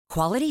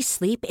Quality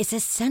sleep is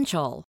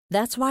essential.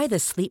 That's why the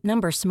Sleep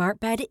Number Smart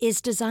Bed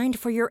is designed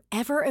for your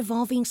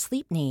ever-evolving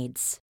sleep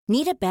needs.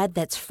 Need a bed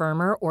that's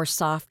firmer or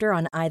softer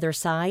on either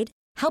side?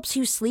 Helps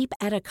you sleep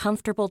at a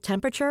comfortable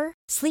temperature?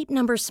 Sleep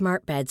Number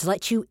Smart Beds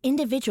let you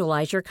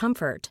individualize your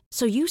comfort,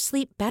 so you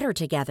sleep better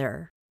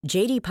together.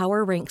 J.D.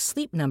 Power ranks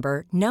Sleep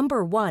Number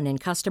number 1 in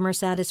customer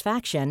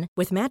satisfaction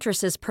with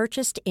mattresses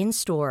purchased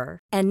in-store.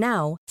 And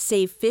now,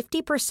 save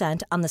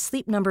 50% on the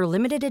Sleep Number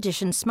Limited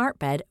Edition Smart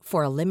Bed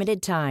for a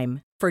limited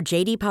time. For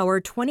J.D. Power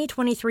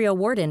 2023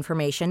 award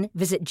information,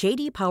 visit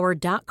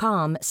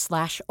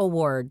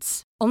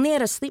jdpower.com/awards. Only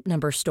at a Sleep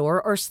Number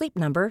store or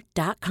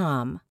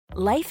sleepnumber.com.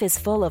 Life is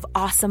full of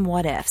awesome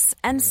what-ifs,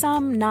 and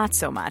some not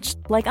so much,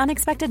 like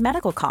unexpected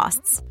medical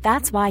costs.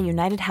 That's why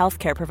United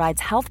Healthcare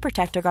provides Health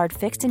Protector Guard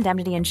fixed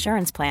indemnity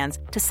insurance plans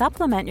to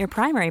supplement your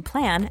primary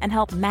plan and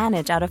help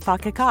manage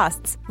out-of-pocket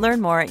costs.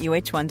 Learn more at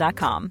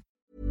uh1.com.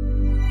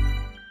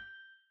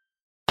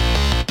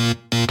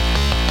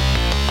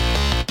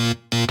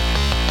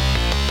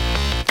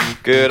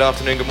 Good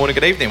afternoon, good morning,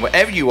 good evening,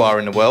 wherever you are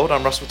in the world.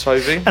 I'm Russell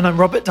Tovey. And I'm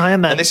Robert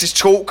Diamond. And this is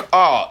Talk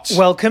Art.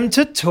 Welcome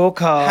to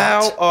Talk Art.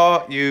 How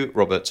are you,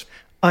 Robert?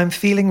 I'm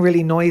feeling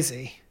really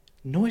noisy.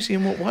 Noisy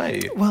in what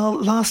way? Well,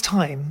 last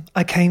time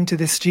I came to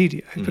this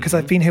studio, because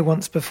I've been here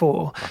once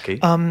before. Lucky.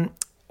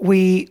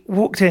 We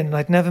walked in, and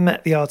I'd never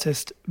met the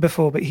artist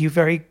before, but he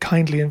very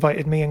kindly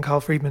invited me and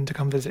Carl Friedman to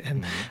come visit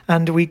him.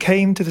 And we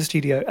came to the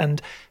studio,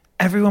 and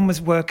everyone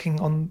was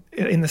working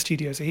in the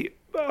studio. So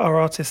our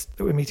artist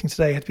that we're meeting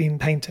today had been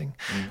painting,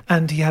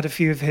 and he had a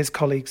few of his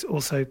colleagues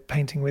also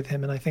painting with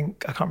him, and I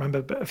can't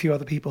remember, but a few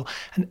other people,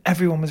 and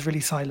everyone was really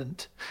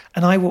silent.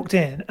 And I walked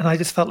in, and I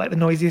just felt like the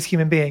noisiest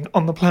human being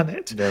on the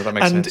planet. Yeah, that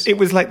makes sense. And it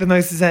was like the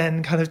most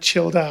zen, kind of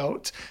chilled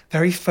out,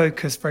 very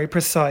focused, very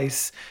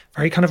precise,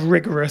 very kind of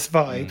rigorous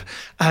vibe.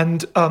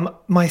 And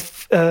my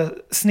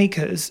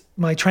sneakers,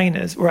 my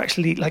trainers, were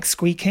actually like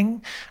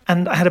squeaking,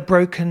 and I had a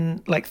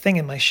broken like thing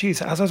in my shoe.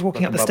 So as I was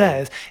walking up the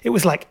stairs, it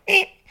was like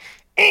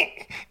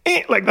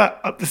like that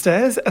up the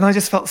stairs, and I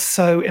just felt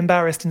so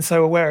embarrassed and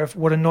so aware of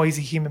what a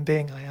noisy human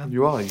being I am.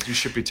 You are. You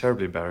should be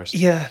terribly embarrassed.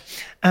 Yeah.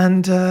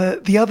 And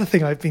the other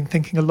thing I've been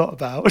thinking a lot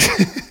about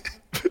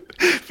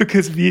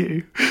because of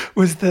you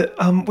was that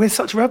we're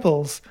such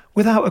rebels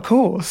without a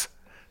cause.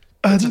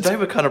 And today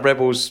we're kind of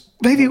rebels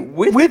maybe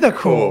with a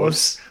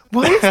cause.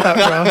 Why is that,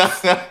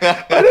 Russ?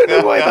 I don't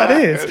know why that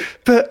is,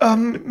 but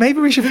maybe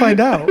we should find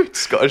out.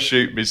 It's got a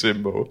shoot me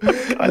symbol.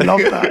 I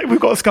love that. We've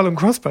got a skull and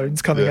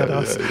crossbones coming at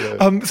us.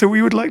 Yeah. So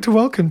we would like to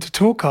welcome to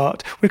Talk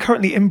Art. We're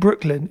currently in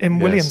Brooklyn, in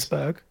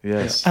Williamsburg.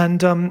 Yes.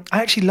 And I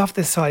actually love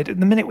this side.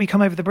 The minute we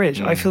come over the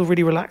bridge, I feel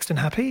really relaxed and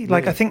happy.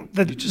 Like, I think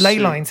the ley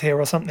lines here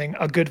or something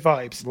are good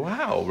vibes.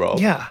 Wow, Rob.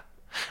 Yeah.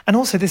 And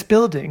also this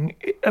building,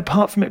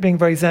 apart from it being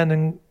very zen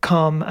and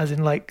calm, as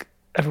in like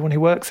everyone who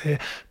works here,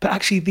 but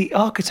actually the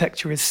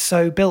architecture is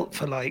so built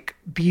for like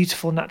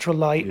beautiful natural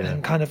light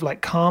and kind of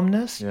like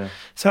calmness. Yeah.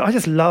 So I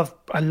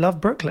love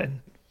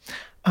Brooklyn.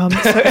 So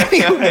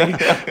anyway,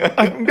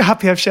 I'm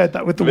happy I've shared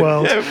that with the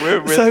world. Yeah,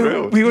 we're so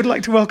thrilled. We would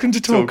like to welcome to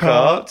Talk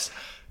Art.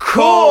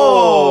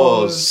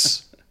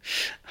 Cause.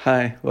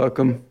 Hi,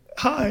 welcome.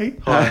 Hi.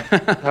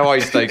 How are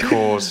you today,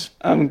 Cause?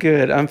 I'm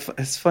good.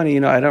 It's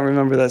funny, I don't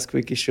remember that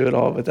squeaky shoe at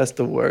all, but that's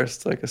the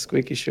worst. Like a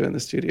squeaky shoe in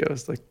the studio.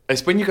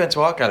 It's when you go into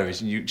art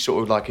galleries and you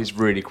sort of like it's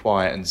really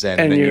quiet and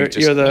zen, and then you're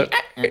just all the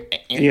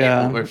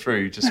way through.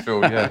 You just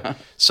feel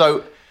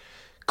So,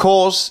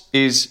 Cause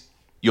is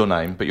your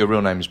name, but your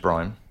real name is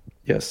Brian.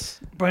 Yes,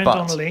 Brian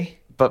Donnelly.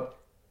 But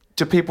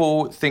do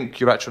people think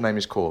your actual name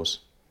is Cause?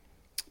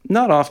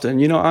 Not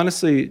often.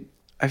 Honestly,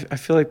 I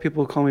feel like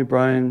people call me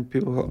Brian,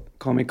 people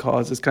call me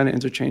Cause. It's kind of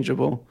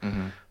interchangeable.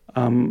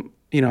 I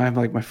have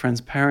like my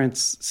friends'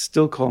 parents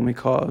still call me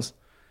Cause.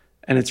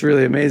 And it's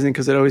really amazing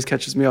because it always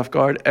catches me off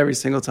guard every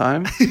single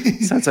time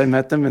since I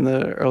met them in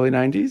the early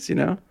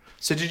 90s,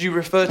 So did you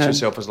refer to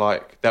yourself as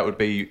like, that would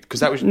be, because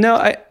that was... No,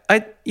 I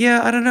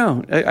don't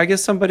know. I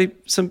guess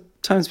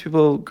sometimes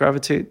people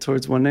gravitate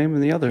towards one name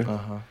and the other.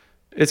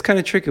 It's kind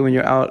of tricky when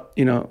you're out,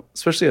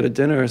 especially at a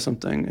dinner or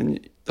something,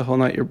 and the whole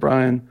night you're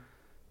Brian,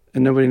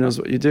 and nobody knows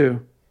what you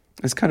do.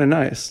 It's kind of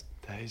nice.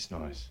 That is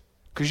nice.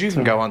 Because you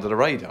can go under the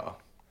radar.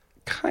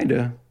 Kind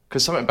of.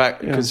 Because something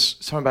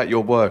about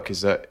your work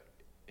is that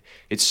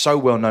it's so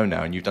well known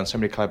now, and you've done so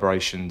many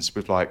collaborations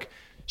with like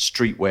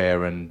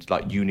streetwear and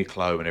like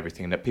Uniqlo and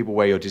everything, that people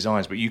wear your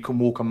designs, but you can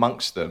walk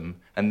amongst them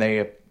and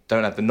they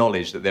don't have the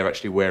knowledge that they're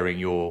actually wearing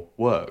your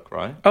work,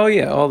 right? Oh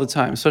yeah, all the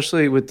time,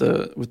 especially with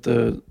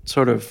the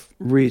sort of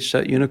reach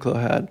that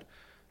Uniqlo had.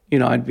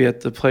 I'd be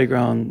at the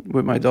playground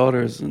with my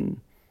daughters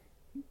and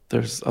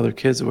there's other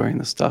kids wearing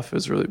the stuff. It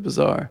was really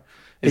bizarre.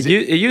 It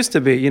used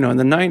to be, in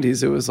the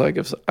 90s, it was like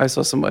if I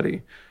saw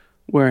somebody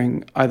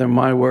wearing either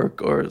my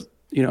work or,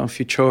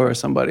 Future or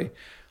somebody,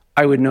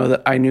 I would know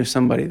that I knew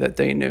somebody that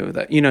they knew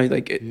that,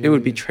 it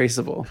would be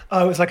traceable.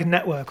 Oh, it was like a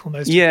network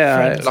almost.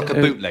 Yeah. Like a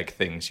bootleg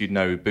thing, so you'd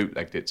know who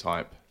bootlegged it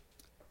type.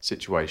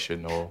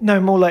 situation, or No,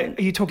 more like,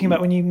 are you talking about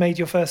when you made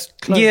your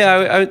first clothes?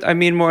 Yeah, I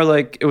mean more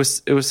like it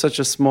was such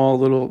a small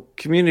little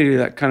community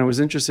that kind of was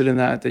interested in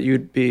that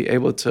you'd be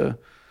able to,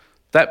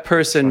 that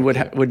person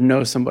would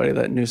know somebody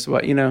that knew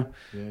somebody, you know.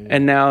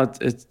 And now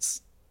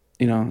it's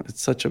you know,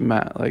 it's such a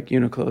like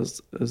Uniqlo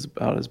is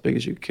about as big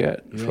as you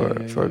get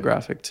for a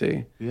graphic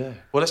tee. Yeah.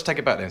 Well, let's take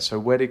it back then. So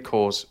where did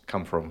Cause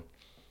come from?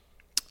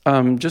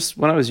 Just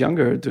when I was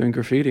younger, doing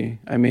graffiti.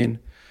 I mean,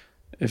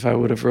 if I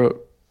would have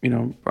wrote, you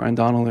know, Brian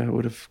Donnelly, I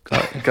would have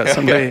got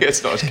somebody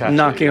It's not as catchy,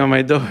 knocking on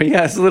my door.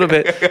 Yeah, it's a little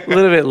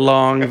bit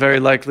long, very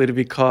likely to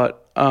be caught.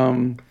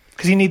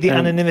 Because you need the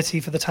anonymity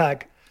for the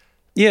tag.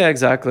 Yeah,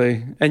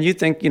 exactly. And you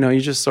think, you know,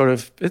 you just sort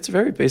of, it's a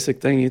very basic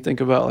thing. You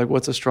think about like,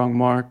 what's a strong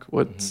mark?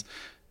 What's,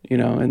 you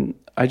know, and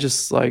I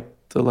just like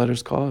the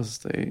letters Cause.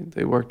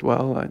 They worked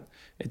well.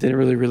 It didn't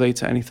really relate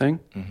to anything.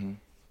 Mm-hmm.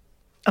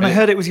 And I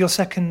heard it was your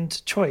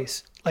second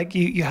choice. Like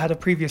you had a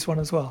previous one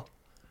as well.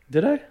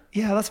 Did I?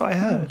 Yeah, that's what I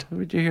heard.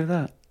 Where did you hear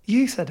that?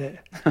 You said it.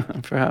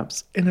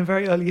 Perhaps. In a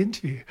very early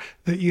interview,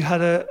 that you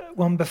had a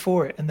one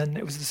before it, and then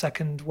it was the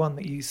second one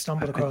that you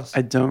stumbled across.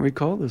 I don't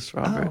recall this,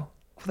 Robert. Oh,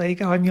 well, there you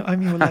go. I'm your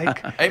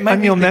like, It made I'm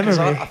me your think, 'cause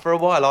memory. for a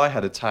while, I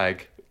had a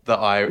tag that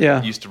I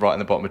Yeah. used to write in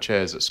the bottom of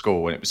chairs at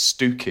school, and it was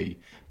Stooky.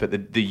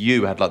 But the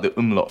U had like the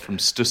umlaut from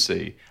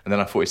Stussy, and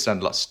then I thought it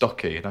sounded like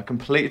Stocky, and I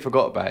completely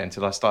forgot about it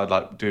until I started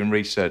like doing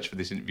research for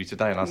this interview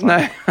today, and I was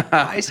like,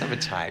 I used to have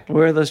a tag.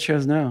 Where are those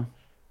chairs now?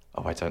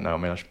 Oh, I don't know. I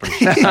mean, I should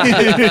probably.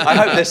 I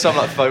hope there's some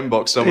like phone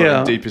box somewhere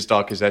in deepest,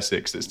 darkest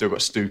Essex that's still got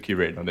Stooky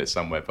written on it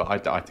somewhere, but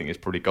I think it's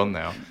probably gone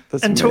now.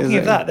 That's And talking of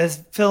amazing. that, there's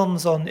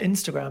films on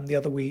Instagram the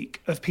other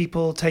week of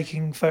people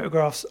taking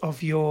photographs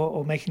of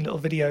or making little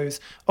videos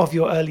of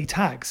your early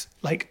tags,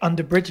 like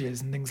under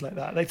bridges and things like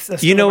that. They're still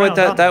You know what around,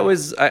 aren't that they?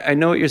 was? I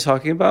know what you're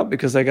talking about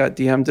because I got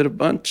DM'd it a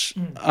bunch.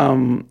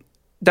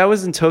 That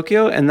was in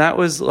Tokyo, and that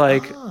was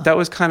like that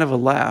was kind of a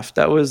laugh.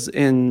 That was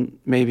in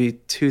maybe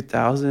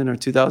 2000 or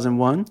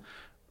 2001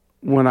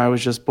 when I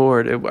was just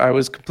bored. I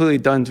was completely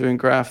done doing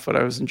graph, but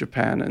I was in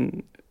Japan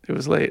and it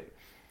was late,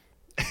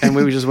 and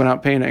we just went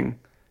out painting,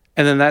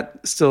 and then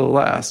that still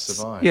lasts.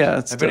 Survived. Yeah,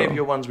 it's Have any of still.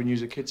 your ones when you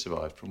was a kid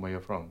survived from where you're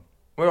from?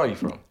 Where are you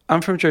from?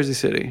 I'm from Jersey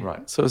City,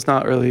 Right. so it's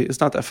not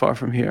that far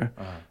from here.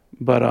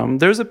 But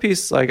there's a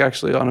piece like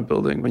actually on a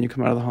building when you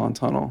come out of the Holland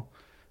Tunnel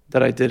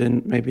that I did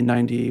in maybe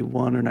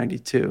 91 or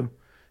 92.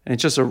 And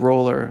it's just a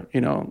roller, you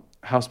know,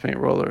 house paint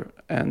roller.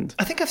 And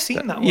I think I've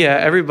seen that one. yeah,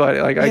 everybody,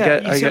 like Yeah,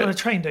 I you see it on a get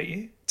train, don't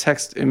you?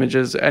 text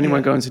images,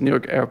 anyone Yeah. going to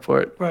Newark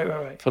Airport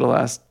Right. for the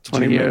last Do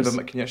 20 you years.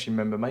 remember, can you actually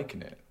remember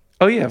making it?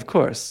 Oh yeah, of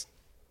course.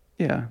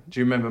 Yeah. Do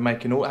you remember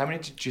making all? How many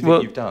do you think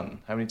Well- you've done?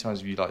 How many times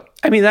have you like?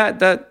 I mean,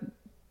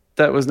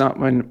 that was not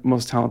my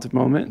most talented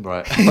moment.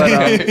 Right.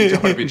 But, You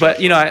don't wanna be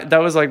but you know, judgmental. that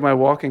was like my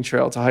walking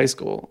trail to high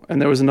school.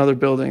 And there was another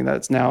building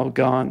that's now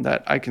gone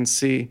that I can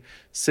see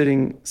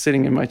sitting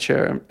in my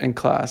chair in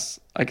class.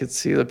 I could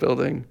see the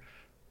building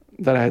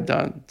that I had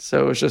done.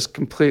 So it was just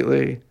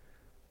completely,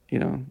 you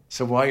know,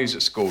 So while you was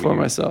at school, For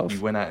myself. you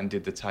went out and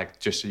did the tag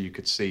just so you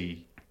could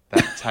see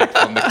that tag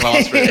from the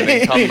classroom and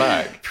then come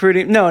back.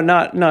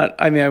 not.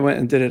 I mean, I went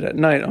and did it at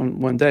night on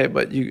one day,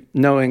 but you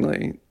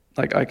knowingly,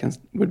 like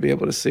would be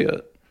able to see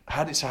it.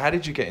 How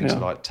did you get into Yeah.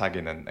 like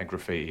tagging and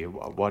graffiti?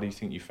 Why do you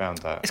think you found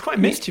that? It's quite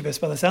mischievous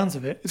by the sounds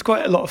of it. It's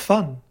quite a lot of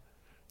fun.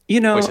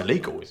 You know, Well, it's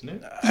illegal, isn't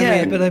it?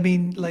 Yeah, mean- but I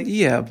mean, like,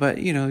 yeah, but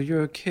you know,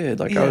 you're a kid.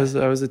 Like Yeah.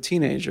 I was a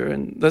teenager,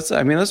 and that's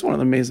one of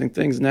the amazing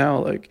things now.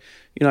 Like,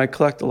 you know, I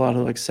collect a lot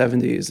of like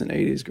 70s and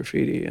 80s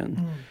graffiti,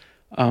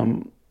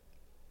 and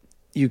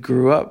you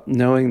grew up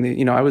knowing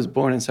you know, I was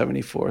born in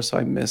 74, so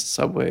I missed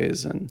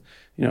subways, and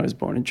you know, I was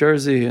born in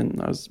Jersey,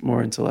 and I was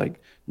more into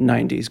like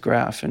 90s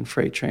graph and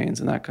freight trains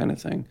and that kind of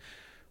thing.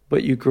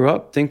 But you grew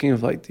up thinking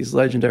of like these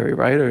legendary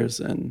writers,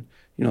 and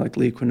you know, like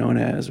Lee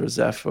Quinones or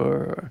Zephyr,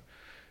 or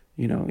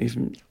you know,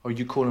 even Oh,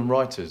 you call them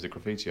writers, the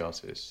graffiti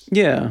artists,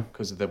 yeah.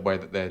 because of the way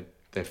that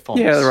they're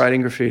fonts. Yeah, the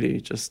writing graffiti,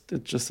 it's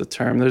just a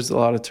term. There's a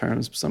lot of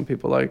terms. Some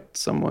people like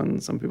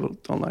someone, some people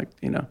don't like,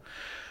 you know.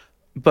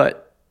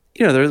 But,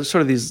 you know, there's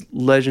sort of these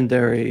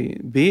legendary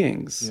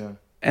beings. Yeah.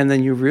 And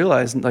then you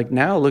realize, like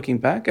now looking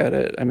back at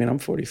it, I mean, I'm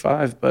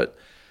 45, but,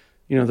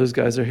 you know, those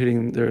guys are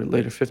hitting their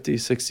later 50s,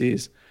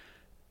 60s.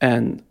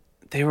 And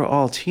they were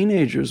all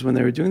teenagers when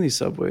they were doing these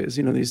subways,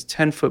 you know, these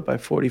 10-foot by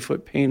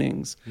 40-foot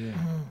paintings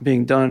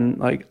being done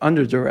like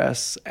under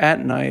duress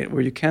at night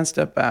where you can't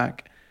step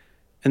back.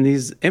 And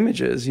these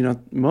images, you know,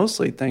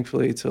 mostly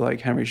thankfully to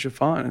like Henry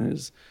Chiffon and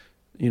his,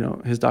 you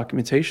know, his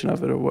documentation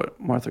of it, or what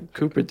Martha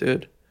Cooper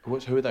did. Who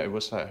are they?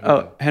 What's that? Who are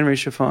Oh, they? Henry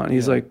Chiffon.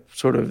 He's Yeah. like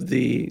sort of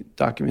the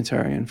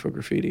documentarian for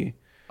graffiti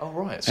Oh,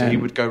 right. So he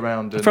and would go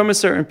around and... from a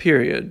certain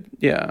period.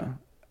 Yeah.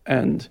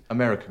 And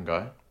American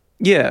guy.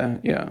 yeah.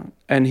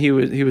 And he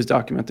was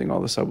documenting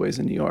all the subways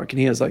in New York, and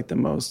he has like the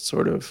most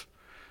sort of,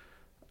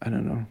 I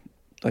don't know,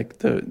 like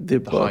the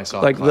book, highest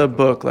like the archive.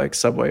 book, like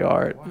Subway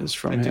Art is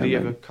from And him. did he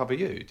ever and- cover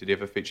you? Did he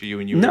ever feature you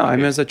when you were No, a I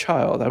mean kid? as a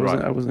child, I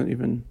Right. wasn't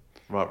even.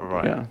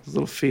 Right. Yeah, a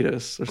little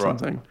fetus or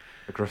something.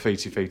 A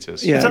graffiti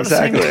fetus. Yeah, Is that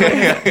exactly. the same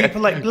thing with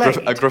people like Blade?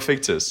 A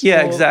graffitis.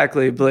 Yeah,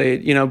 exactly.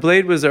 Blade.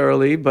 Blade was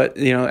early, but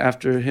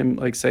after him,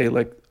 like say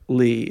like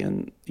Lee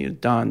and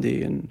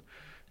Dondi and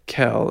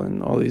Kel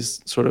and all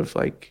these sort of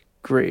like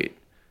great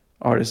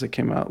artists that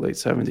came out late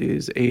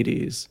 70s,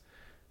 80s,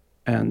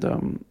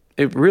 and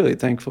it really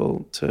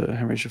thankful to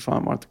Henry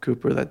Chiffon, Martha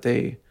Cooper that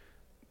they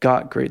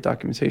got great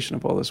documentation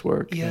of all this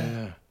work.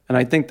 Yeah. And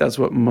I think that's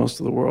what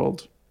most of the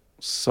world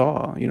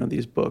saw.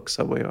 These books,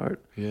 Subway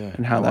Art,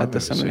 and how that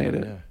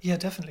disseminated. Yeah,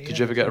 definitely. Did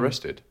you ever get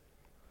arrested?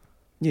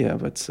 Yeah,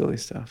 but silly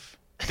stuff.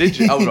 Did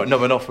you? Oh, right. No,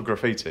 but not for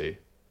graffiti.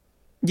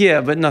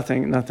 Yeah, but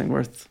nothing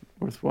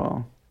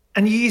worthwhile.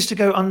 And you used to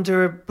go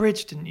under a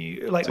bridge, didn't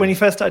you? Like when you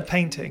first started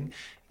painting,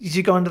 did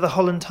you go under the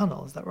Holland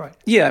Tunnel? Is that right?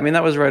 Yeah, I mean,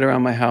 that was right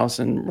around my house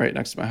and right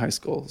next to my high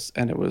schools.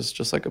 And it was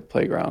just like a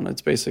playground.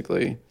 It's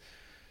basically,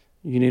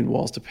 you need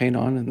walls to paint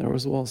on, and there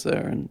was walls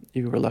there, and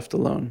you were left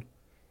alone.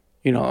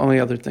 Only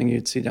other thing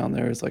you'd see down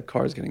there is like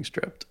cars getting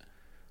stripped.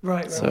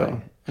 Right.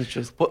 So it's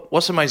just...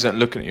 What's amazing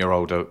looking at your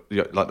older,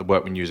 like the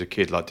work when you was a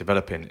kid, like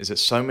developing, is that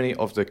so many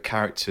of the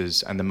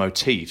characters and the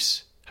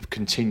motifs have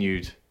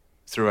continued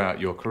throughout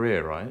your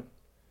career, right?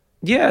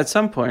 Yeah, at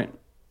some point.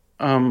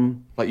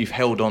 Like you've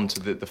held on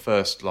to the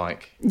first,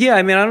 like... Yeah,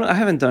 I mean, I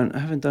haven't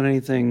done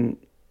anything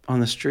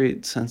on the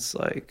street since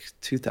like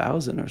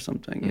 2000 or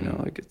something.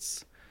 Like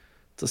it's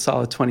a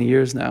solid 20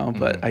 years now,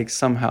 but I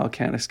somehow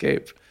can't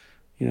escape,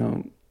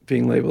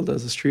 being labeled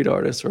as a street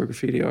artist or a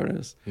graffiti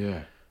artist.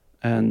 Yeah.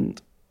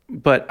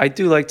 But I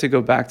do like to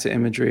go back to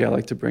imagery. I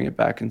like to bring it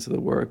back into the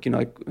work.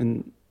 Like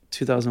in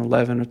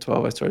 2011 or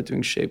 12, I started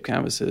doing shape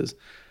canvases,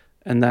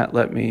 and that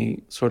let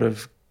me sort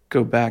of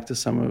go back to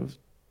some of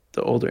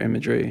the older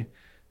imagery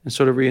and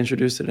sort of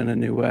reintroduce it in a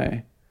new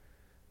way.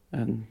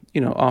 And,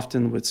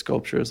 often with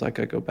sculptures, like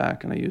I go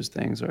back and I use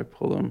things or I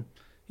pull them.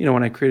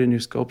 When I create a new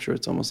sculpture,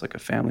 it's almost like a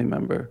family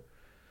member.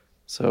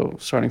 So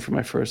starting from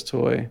my first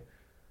toy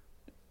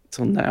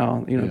till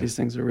now, these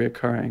things are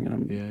reoccurring.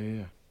 And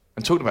Yeah.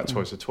 And talking about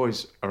toys, the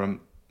toys are a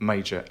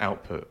major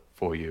output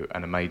for you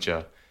and a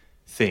major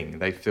thing.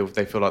 They feel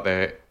like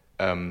they're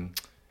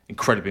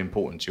incredibly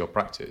important to your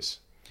practice.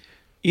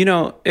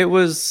 It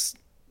was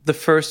the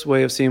first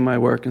way of seeing my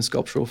work in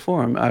sculptural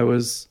form. I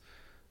was,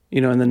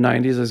 in the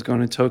 90s, I was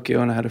going to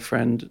Tokyo, and I had a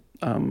friend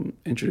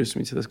introduce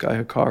me to this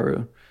guy,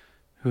 Hikaru,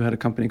 who had a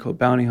company called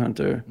Bounty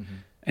Hunter,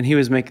 and he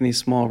was making these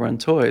small run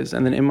toys.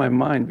 And then in my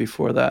mind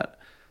before that,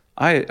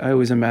 I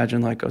always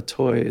imagined like a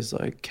toy is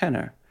like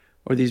Kenner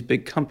or these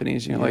big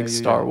companies, like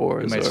Star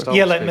Wars. Like figures,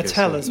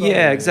 Mattel as well.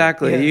 Yeah,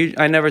 exactly.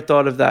 Yeah. I never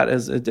thought of that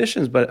as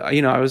additions, but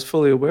I was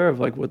fully aware of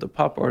like what the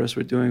pop artists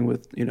were doing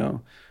with,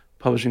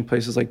 publishing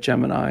places like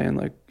Gemini and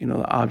like,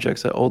 the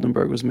objects that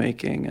Oldenburg was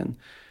making. And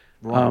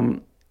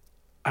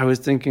I was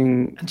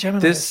thinking... And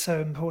Gemini is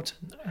so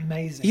important,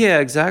 amazing. Yeah,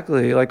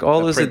 exactly. Like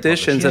all those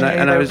editions.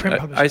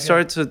 I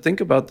started to think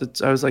about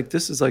that. I was like,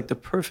 this is like the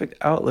perfect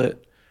outlet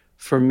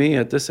for me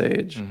at this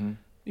age,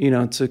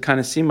 to kind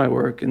of see my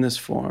work in this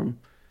form.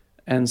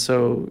 And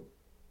so,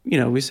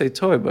 we say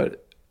toy,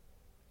 but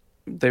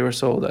they were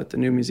sold at the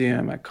New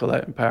Museum at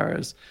Colette in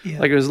Paris. Yeah.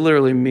 Like it was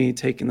literally me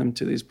taking them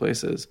to these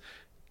places,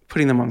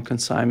 putting them on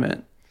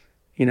consignment.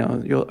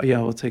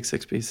 We'll take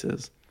 6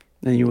 pieces.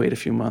 Then you wait a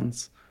few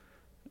months,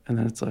 and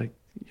then it's like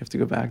you have to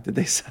go back. Did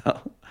they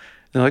sell? And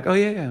they're like, oh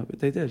yeah,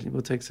 they did.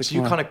 We'll take 6 So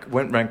you kind of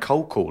went around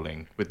cold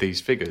calling with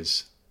these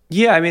figures.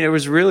 Yeah, I mean, it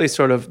was really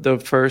sort of the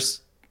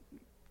first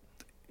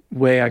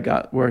way I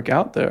got work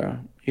out there.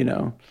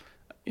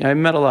 I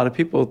met a lot of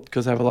people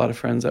because I have a lot of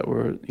friends that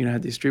were,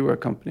 had these streetwear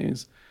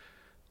companies,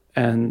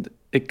 and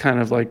it kind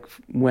of like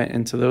went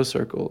into those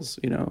circles.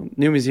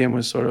 New Museum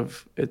was sort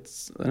of,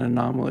 it's an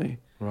anomaly,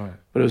 right?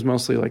 But it was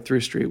mostly like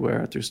through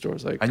streetwear, through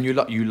stores like. And you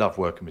love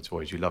working with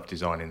toys. You love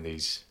designing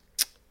these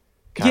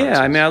characters.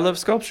 Yeah, I mean, I love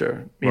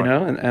sculpture, you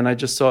know, and I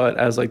just saw it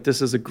as like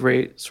this is a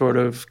great sort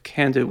of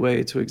candid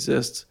way to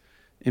exist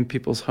in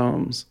people's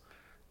homes,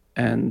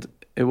 and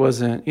it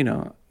wasn't,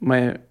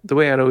 the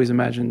way I'd always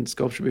imagined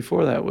sculpture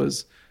before that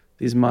was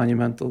these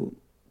monumental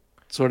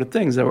sort of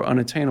things that were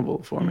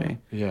unattainable for me.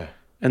 Yeah.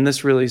 And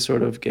this really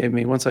sort of gave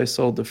me, once I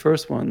sold the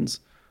first ones,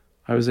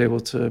 I was able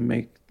to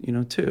make,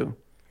 2.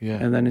 Yeah.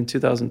 And then in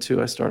 2002,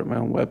 I started my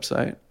own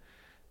website.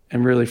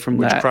 And really from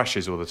Which that... Which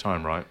crashes all the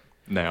time, right?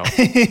 Now.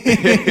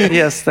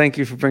 Yes, thank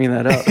you for bringing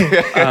that up.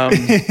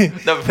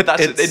 No, but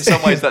that's, in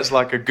some ways, that's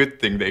like a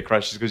good thing that it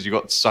crashes because you've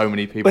got so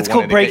many people. But it's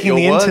called breaking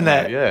the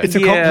internet. Yeah. It's a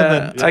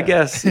compliment. Yeah. I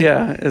guess.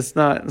 Yeah, it's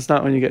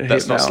not when you get hate.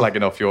 That's not now.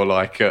 slagging off your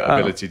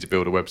ability to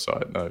build a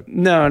website.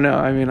 No.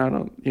 I mean, I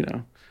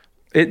don't.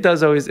 It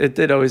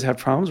did always have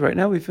problems. Right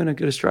now, we've been a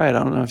good stride.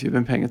 I don't know if you've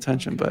been paying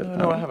attention, but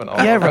no, I haven't.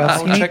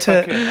 Russ, you need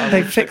to.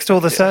 They've fixed all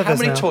the servers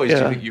now. How many toys do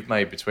you think you've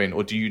made between,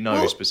 or do you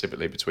know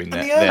specifically between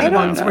them? The early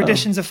ones were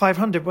editions of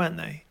 500, weren't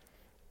they?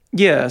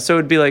 Yeah, so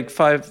it'd be like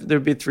 5.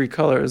 There'd be 3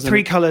 colors.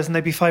 3 colors, and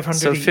they'd be 500.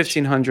 So each.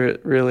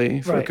 1,500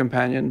 really for a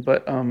companion,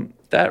 but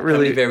that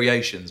really. How many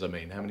variations? I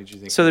mean, how many do you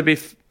think? So there'd be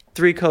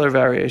 3 color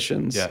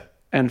variations. Yeah.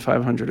 And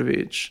 500 of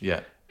each.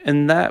 Yeah.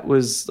 And that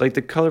was like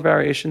the color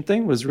variation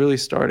thing was really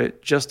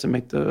started just to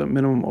make the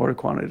minimum order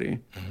quantity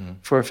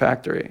for a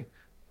factory,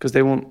 because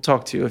they won't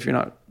talk to you if you're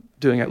not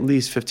doing at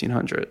least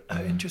 1,500.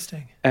 Oh,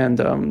 interesting.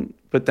 And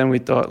but then we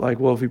thought like,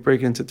 well, if we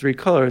break it into 3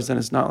 colors, then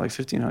it's not like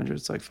 1,500,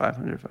 it's like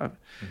 500,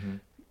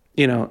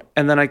 you know.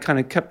 And then I kind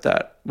of kept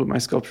that with my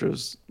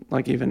sculptures,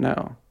 like even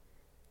now,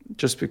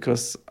 just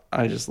because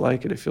I just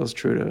like it. It feels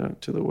true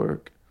to the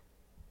work.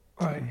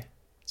 Right.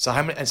 So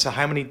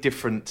how many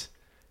different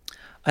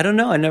I don't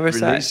know. I never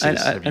releases sat.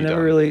 have I you never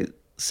done? really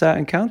sat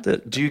and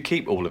counted. Do you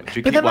keep all of them? Do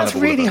you But keep then one that's of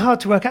all of really them? hard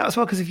to work out as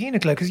well because of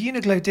Uniqlo. Because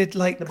Uniqlo did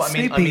like but I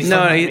Snoopy. mean- No,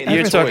 I you're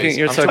mean, talking- toys.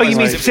 you're I'm talking Oh, you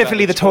mean about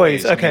specifically the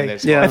toys? Okay.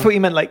 Yeah. I thought you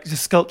meant like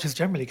just sculptures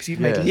generally because you've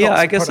made lots Yeah,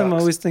 I of guess I'm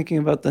products. always thinking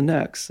about the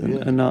next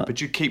and not.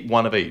 But you keep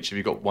one of each. Have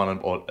you got one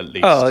or at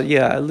least? Oh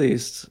yeah, at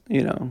least,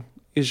 you know,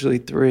 usually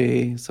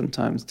 3,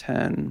 sometimes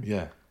 10.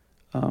 Yeah.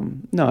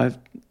 No, I have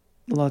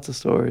lots of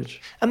storage.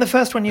 And the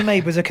first one you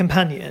made was a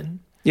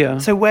companion. Yeah.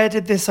 So where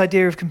did this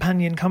idea of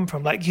companion come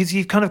from? Like,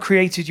 you've kind of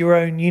created your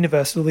own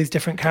universe with all these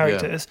different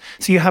characters.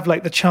 So you have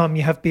like the Chum,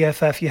 you have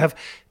BFF, you have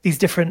these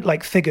different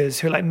like figures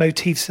who are like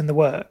motifs in the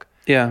work.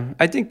 Yeah,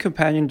 I think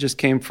Companion just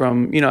came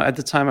from, you know, at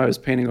the time I was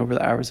painting over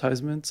the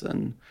advertisements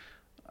and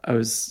I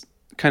was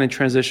kind of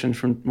transitioned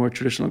from more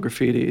traditional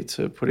graffiti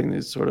to putting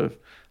these sort of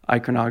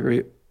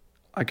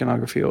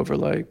iconography over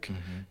like,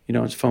 you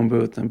know, it's phone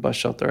booth and bus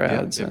shelter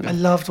ads. yeah. And, I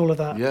loved all of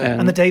that. Yeah.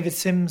 And the David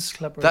Sims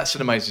collaboration. That's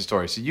an amazing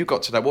story. So you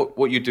got to that.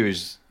 What you do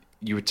is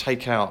you would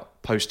take out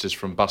posters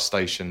from bus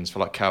stations for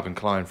like Calvin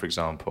Klein, for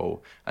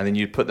example, and then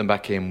you'd put them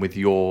back in with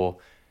your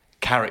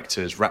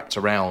characters wrapped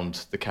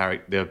around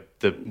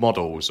the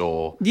models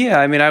or... Yeah,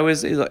 I mean, I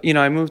was, you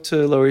know, I moved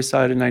to Lower East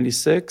Side in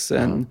 96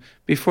 and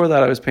before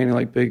that I was painting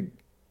like big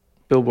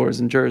billboards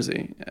in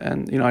Jersey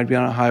and, you know, I'd be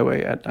on a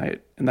highway at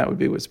night and that would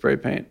be with spray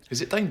paint.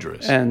 Is it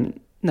dangerous? And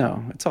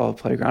no, it's all a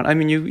playground. I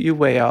mean, you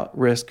weigh out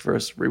risk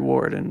versus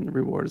reward, and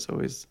reward is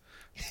always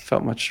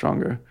felt much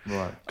stronger.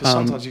 Right. Because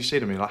sometimes you see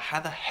them and you're like,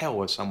 how the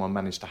hell has someone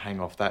managed to hang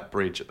off that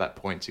bridge at that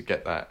point to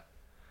get that?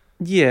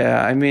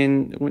 Yeah, I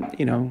mean,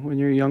 when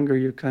you're younger,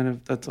 you're kind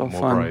of, that's all More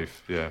fun.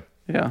 brave, yeah.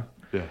 Yeah.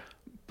 Yeah.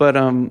 But,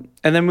 and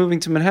then moving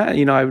to Manhattan,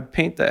 you know, I would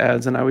paint the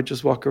ads and I would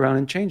just walk around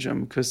and change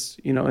them because,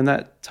 you know, in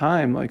that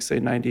time, like say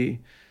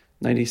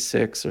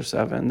 96 or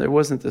 7, there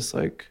wasn't this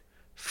like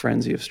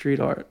frenzy of street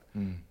art.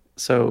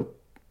 So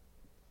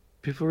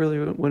people really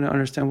wouldn't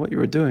understand what you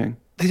were doing.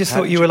 They just How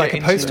thought did you you were get like a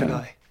into poster it?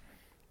 guy.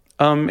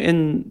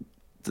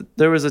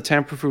 There was a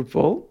tamper-proof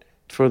bolt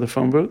for the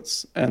phone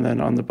booths, and then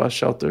on the bus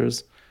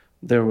shelters,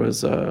 there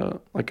was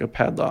like a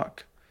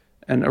padlock.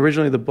 And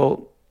originally the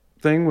bolt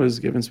thing was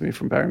given to me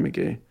from Barry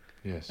McGee.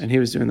 Yes. And he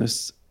was doing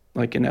this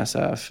like in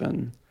SF,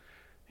 and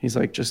he's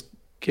like, just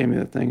gave me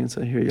the thing and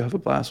said, here, you have a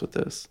blast with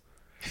this.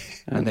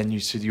 And then you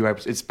said you were able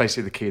to, it's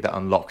basically the key that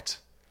unlocked.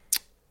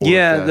 all of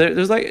Yeah, the-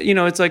 there's like, you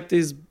know, it's like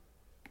these,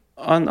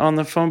 on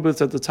the phone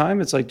booths at the time,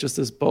 it's like just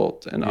this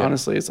bolt. And Yeah.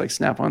 honestly, it's like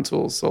Snap-on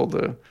Tools sold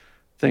the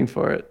thing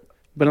for it.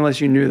 But unless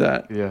you knew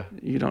that, Yeah.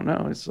 you don't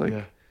know. It's like,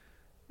 Yeah.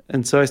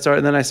 and so I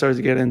started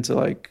to get into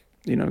like,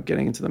 you know,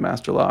 getting into the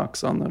master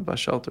locks on the bus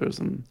shelters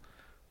and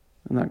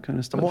that kind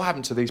of stuff. And what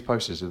happened to these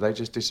posters? Did they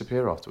just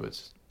disappear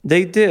afterwards?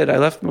 They did. I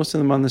left most of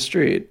them on the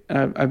street.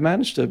 I've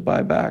managed to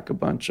buy back a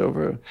bunch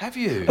over. Have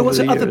you? But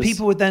so the other years.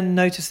 people would then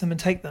notice them and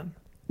take them.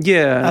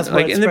 Yeah, As like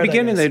word in the spread, I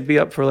beginning, guess. they'd be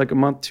up for like a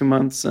month, 2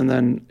 months, and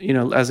then you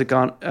know, as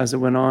it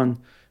went on,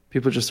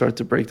 people just started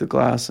to break the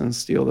glass and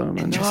steal them.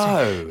 And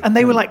No. And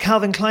they were like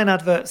Calvin Klein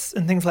adverts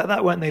and things like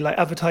that, weren't they? Like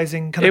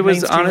advertising kind of it was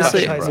mainstream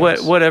honestly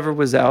advertising. whatever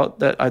was out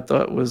that I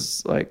thought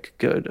was like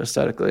good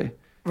aesthetically.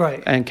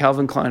 Right. And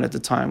Calvin Klein at the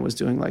time was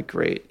doing like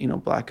great, you know,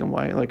 black and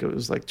white, like it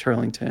was like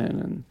Turlington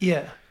and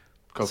Yeah.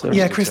 God, So-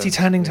 Yeah, Christy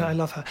Turnington, I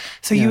love her.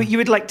 So you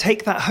would like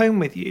take that home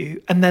with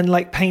you and then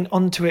like paint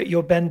onto it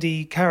your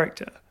bendy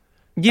character.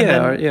 yeah,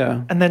 then-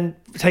 yeah. And then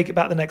take it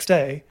back the next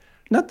day.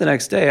 Not the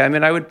next day. I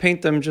mean, I would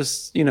paint them,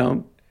 just, you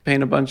know,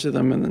 paint a bunch of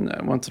them, and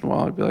then once in a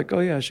while I'd be like, oh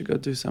yeah, I should go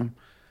do some.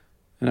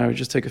 And I would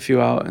just take a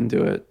few out and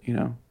do it, you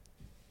know.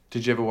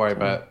 Did you ever worry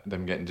about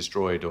them getting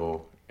destroyed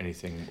or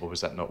anything, or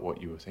was that not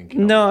what you were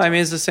thinking? No, I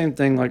mean, it's the same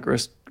thing, like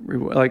risk,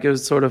 reward. Like it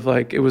was sort of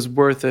like, it was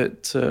worth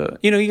it to,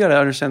 you know, you got to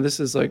understand this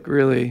is like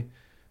really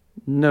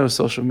no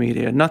social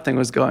media. Nothing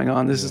was going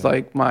on. This is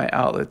like my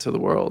outlet to the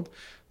world.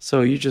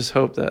 So you just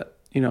hope that,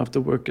 you know, if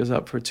the work is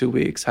up for 2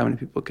 weeks, how many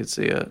people could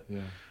see it? Yeah.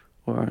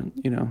 Or,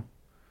 you know.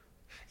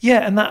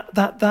 Yeah, and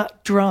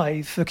that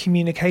drive for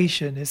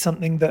communication is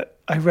something that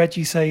I read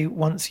you say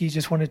once you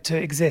just wanted to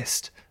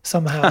exist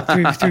somehow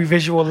through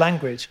visual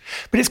language.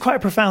 But it's quite a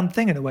profound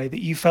thing in a way that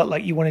you felt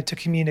like you wanted to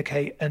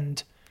communicate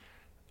and,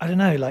 I don't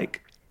know,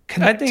 like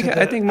connect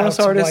I think most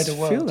outer, artists wider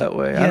world. feel that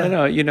way. Yeah. I don't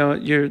know. You know,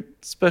 you're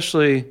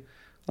especially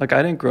like,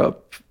 I didn't grow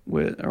up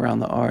around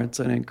the arts.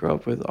 I didn't grow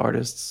up with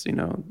artists, you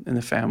know, in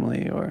the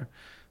family,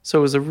 so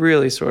it was a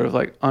really sort of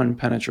like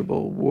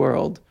unpenetrable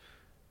world.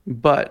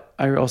 But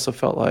I also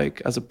felt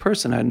like as a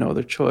person, I had no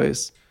other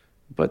choice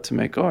but to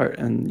make art.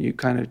 And you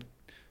got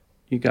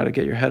to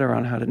get your head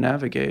around how to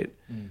navigate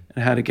and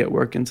how to get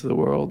work into the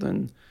world.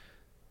 And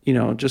you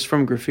know, just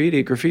from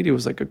graffiti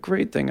was like a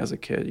great thing as a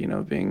kid, you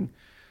know, being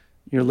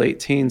your late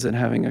teens and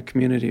having a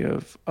community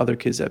of other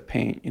kids that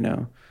paint, you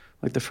know.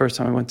 Like the first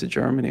time I went to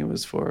Germany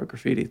was for a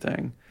graffiti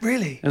thing.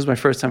 Really? It was my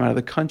first time out of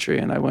the country,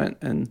 and I went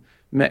and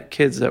met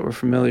kids that were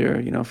familiar,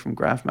 you know, from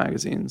graph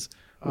magazines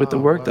with the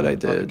work that I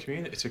did.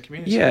 It's a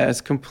community. Yeah,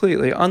 it's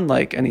completely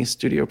unlike any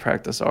studio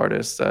practice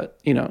artist that,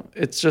 you know,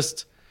 it's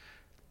just,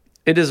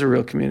 it is a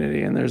real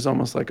community, and there's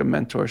almost like a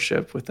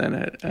mentorship within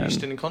it. Are you And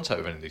still in contact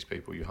with any of these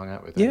people you hung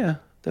out with? Then? yeah,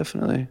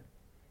 definitely.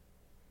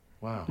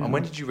 Wow. Yeah. And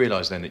when did you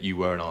realise then that you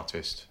were an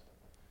artist?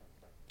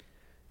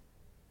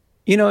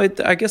 You know,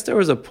 I guess there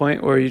was a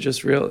point where you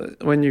just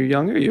when you're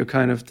younger, you're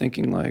kind of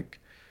thinking like,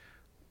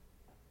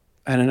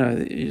 I don't know,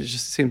 it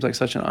just seems like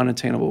such an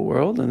unattainable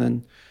world. And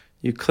then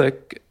you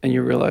click and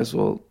you realize,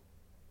 well,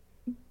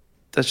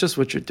 that's just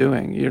what you're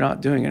doing. You're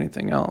not doing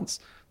anything else.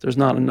 There's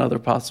not another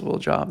possible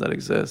job that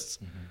exists.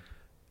 Mm-hmm.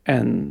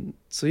 And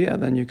so, yeah,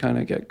 then you kind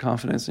of get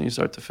confidence and you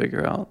start to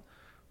figure out,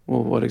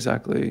 well, what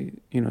exactly,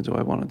 you know, do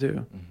I want to do?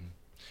 Mm-hmm.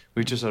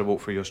 We've just had a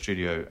walk through your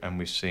studio and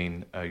we've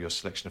seen your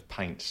selection of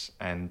paints,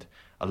 and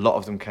a lot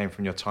of them came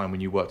from your time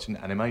when you worked in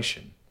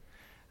animation.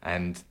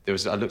 And I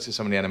looked at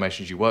some of the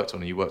animations you worked on,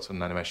 and you worked on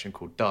an animation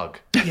called Doug.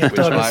 Yeah, which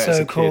Doug I, is so as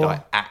a cool. kid,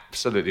 I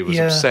absolutely was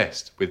Yeah.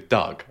 obsessed with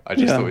Doug. I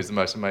just Yeah. thought it was the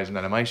most amazing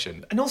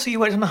animation. And also,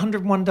 you worked on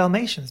 101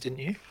 Dalmatians, didn't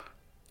you?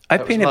 I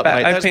That was painted like- back.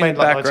 mate, I that was painted made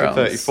like backgrounds.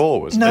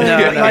 1934, wasn't No,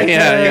 it? No, like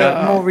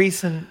yeah. more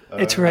recent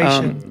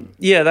iteration.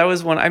 Yeah, that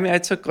was one. I mean, I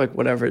took like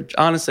whatever.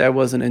 Honestly, I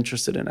wasn't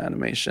interested in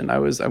animation. I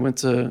went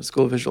to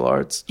School of Visual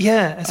Arts.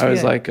 Yeah, I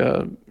was like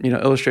a, you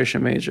know,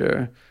 illustration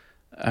major.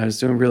 I was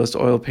doing realist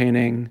oil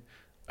painting.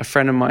 A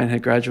friend of mine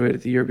had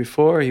graduated the year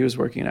before. He was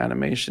working in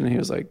animation, and he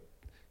was like,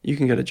 "You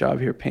can get a job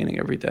here painting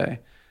every day."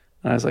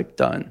 And I was like,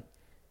 "Done."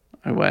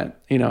 I went,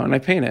 you know, and I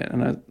painted,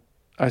 and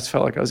I just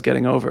felt like I was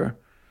getting over,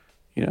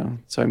 you know.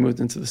 So I moved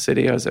into the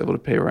city. I was able to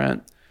pay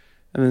rent,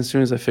 and then as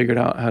soon as I figured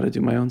out how to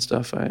do my own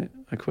stuff, I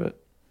quit.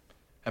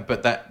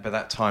 But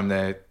that time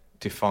there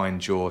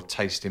defined your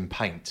taste in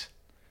paint.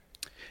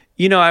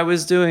 You know, I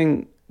was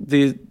doing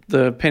the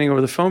painting over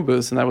the phone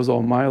booths, and that was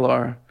all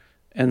Mylar,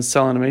 and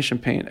cell animation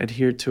paint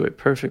adhered to it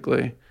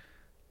perfectly.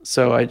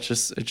 So it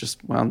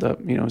just wound up,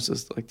 you know, it was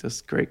just like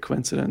this great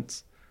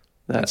coincidence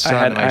that Cell I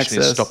had animation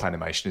access. is stop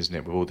animation, isn't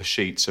it? With all the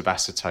sheets of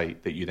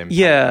acetate that you then paint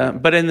Yeah,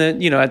 with. but in the,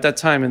 you know, at that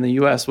time in the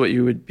U.S., what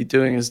you would be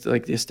doing is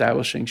like the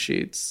establishing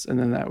sheets, and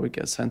then that would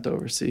get sent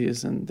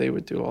overseas, and they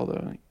would do all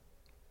the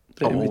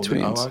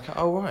in-betweens. Oh, okay.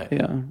 Oh, right.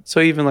 Yeah.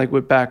 So even like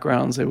with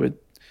backgrounds,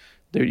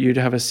 you'd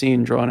have a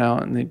scene drawn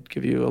out, and they'd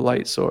give you a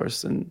light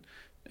source, and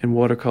in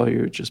watercolor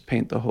you would just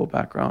paint the whole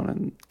background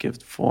and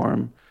give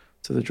form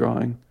to the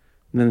drawing,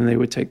 and then they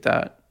would take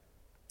that,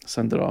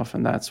 send it off,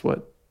 and that's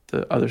what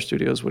the other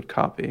studios would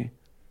copy.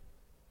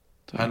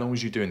 So, How long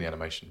was you doing the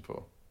animation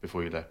for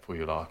before you left? Before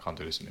you were like, I can't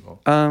do this anymore.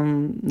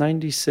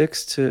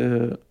 96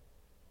 to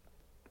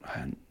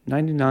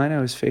 99,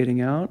 I was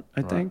fading out,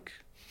 I think.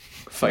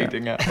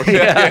 Fading out.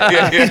 Yeah.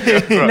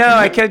 Right. No,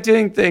 I kept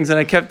doing things, and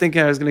I kept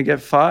thinking I was going to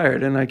get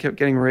fired, and I kept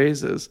getting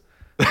raises.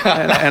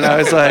 And I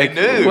was like,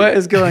 knew. what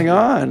is going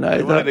on?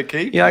 I wanted to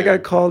keep I you.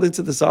 got called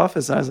into this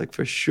office, and I was like,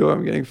 for sure,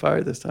 I'm getting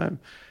fired this time.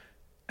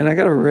 And I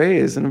got a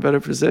raise in a better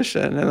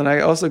position. And then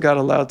I also got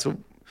allowed to,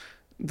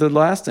 the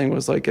last thing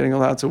was like getting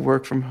allowed to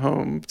work from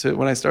home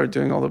when I started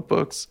doing all the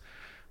books.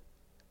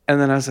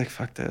 And then I was like,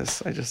 fuck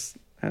this.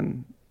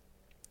 And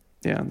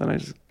then I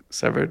just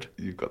severed.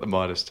 You've got the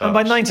Midas touch. And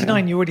by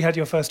 99, you already had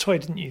your first toy,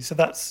 didn't you? So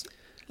that's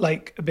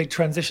like a big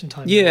transition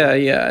time. Yeah.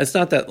 It's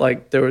not that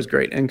like there was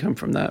great income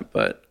from that,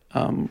 but,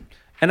 and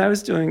I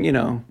was doing, you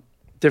know,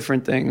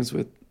 different things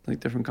with like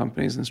different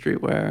companies in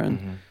streetwear,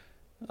 and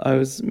I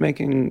was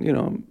making, you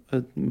know,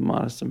 a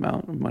modest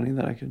amount of money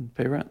that I could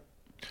pay rent.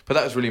 But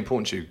that was really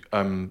important to you.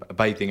 A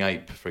Bathing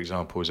Ape, for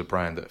example, is a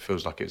brand that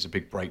feels like it was a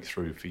big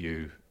breakthrough for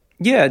you.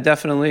 Yeah,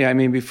 definitely. I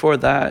mean, before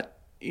that,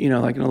 you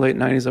know, like in the late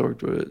 90s, I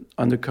worked with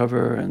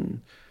Undercover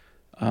and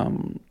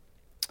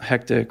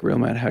Hectic, Real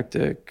Mad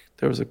Hectic.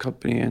 There was a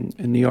company in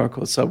New York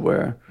called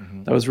Subwear.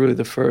 That was really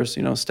the first,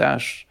 you know,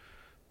 Stash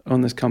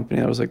owned this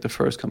company. That was like the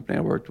first company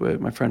I worked with.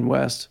 My friend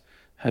West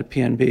had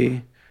PNB.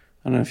 I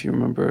don't know if you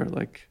remember,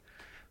 like,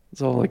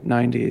 it's all like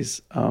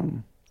 90s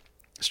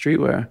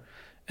streetwear.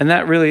 And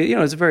that really, you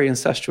know, it's a very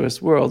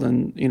incestuous world.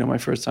 And, you know, my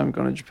first time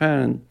going to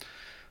Japan,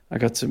 I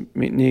got to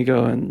meet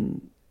Nigo,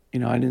 and, you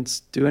know, I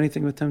didn't do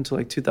anything with him until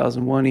like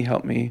 2001. He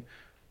helped me.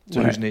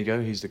 So who's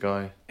Nigo? He's the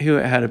guy. He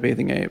had a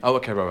Bathing Ape. Oh,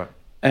 okay, right.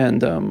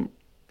 And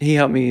he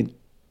helped me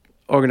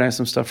organize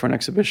some stuff for an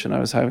exhibition I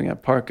was having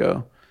at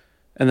Parco.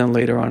 And then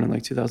later on in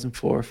like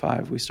 2004 or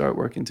 5, we started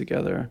working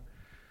together.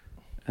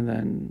 And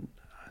then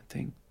I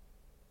think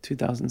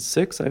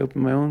 2006, I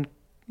opened my own,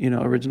 you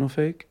know, Original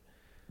Fake.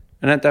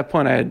 And at that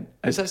point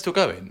Is that still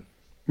going?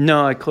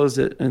 No, I closed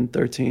it in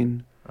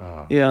 13.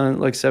 Oh. Yeah,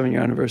 like 7-year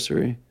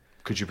anniversary.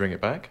 Could you bring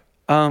it back?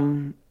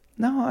 No,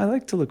 I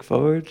like to look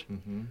forward.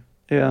 Mm-hmm.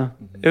 Yeah.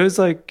 It was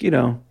like, you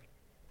know,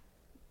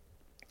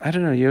 I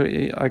don't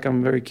know, like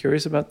I'm very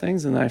curious about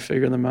things, and I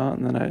figure them out,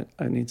 and then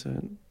I need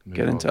to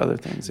get into other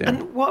things. Yeah.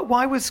 And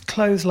why was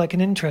clothes like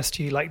an interest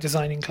to you, like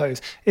designing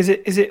clothes? Is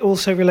it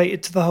also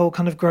related to the whole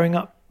kind of growing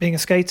up being a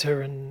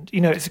skater, and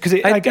it's because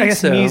I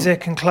guess so.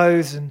 Music and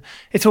clothes, and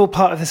it's all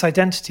part of this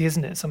identity,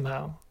 isn't it?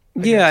 Somehow.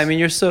 I mean,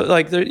 you're so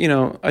like there.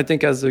 I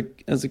think as a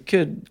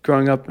kid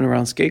growing up and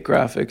around skate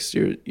graphics,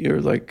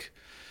 you're like,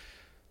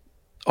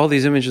 all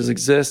these images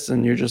exist,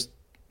 and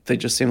they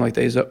just seem like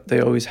they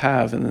always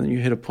have, and then you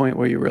hit a point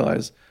where you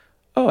realize,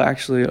 oh,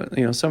 actually,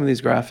 some of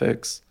these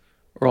graphics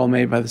are all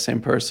made by the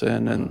same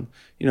person, and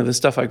the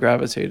stuff I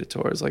gravitated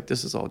towards, like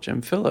this is all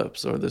Jim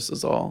Phillips, or this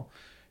is all,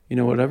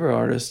 whatever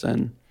artist,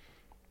 and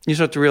you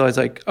start to realize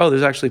like, oh,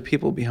 there's actually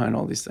people behind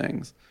all these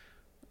things,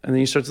 and then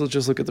you start to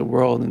just look at the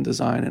world and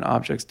design and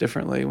objects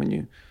differently when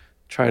you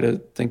try to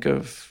think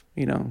of,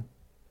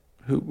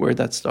 where'd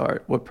that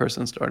start, what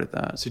person started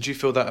that. So do you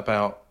feel that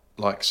about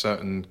like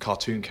certain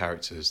cartoon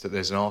characters, that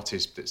there's an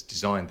artist that's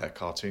designed that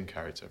cartoon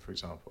character, for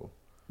example?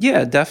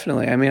 Yeah,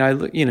 definitely. I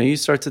mean, you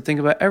start to think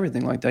about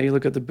everything like that. You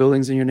look at the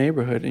buildings in your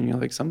neighborhood and you're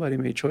like, somebody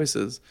made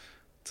choices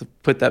to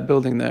put that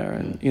building there.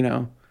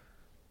 And,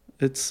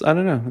 it's, I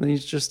don't know. Then you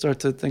just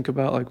start to think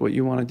about like what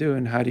you want to do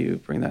and how do you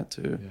bring that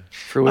to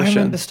fruition. I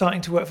remember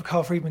starting to work for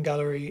Carl Friedman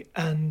Gallery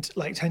and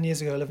like 10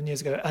 years ago, 11 years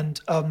ago, and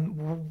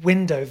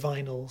window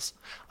vinyls.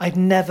 I'd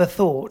never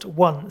thought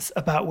once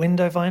about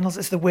window vinyls.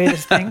 It's the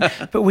weirdest thing.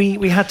 But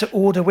we had to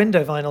order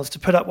window vinyls to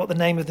put up what the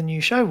name of the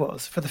new show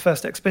was for the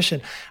first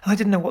exhibition. And I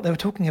didn't know what they were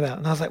talking about.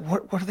 And I was like,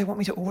 what do they want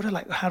me to order?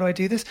 Like, how do I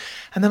do this?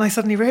 And then I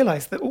suddenly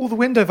realized that all the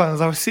window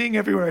vinyls I was seeing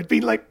everywhere had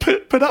been like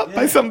put up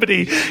by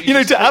somebody,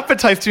 to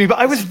advertise to me. But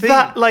I was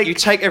that like, you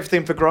take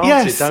everything for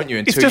granted, don't you?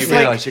 Until you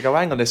realise, you go,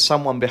 hang on, there's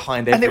someone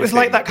behind everything. And it was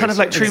like that kind of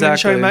like Truman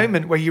Show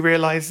moment where you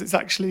realise it's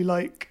actually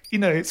like,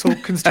 it's all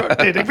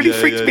constructed. It really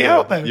freaked me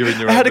out then.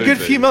 I had a good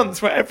few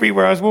months where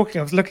everywhere I was walking,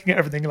 I was looking at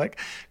everything like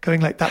going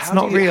like, that's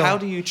not real. How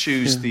do you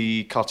choose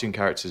the cartoon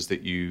characters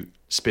that you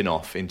spin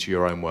off into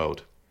your own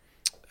world?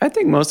 I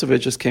think most of it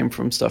just came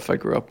from stuff I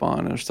grew up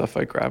on or stuff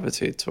I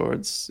gravitate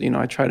towards.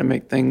 I try to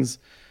make things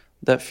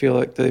that feel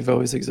like they've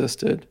always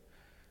existed.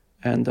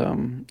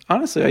 And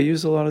honestly, I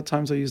use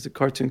the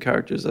cartoon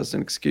characters as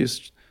an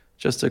excuse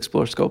just to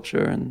explore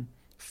sculpture and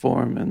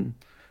form and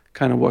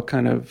kind of what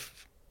kind of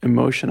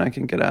emotion I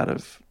can get out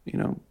of,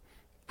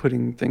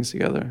 putting things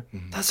together.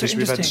 That's so interesting.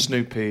 We've had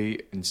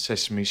Snoopy and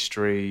Sesame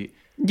Street.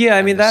 Yeah,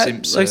 I mean that.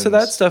 Simpsons. Like, so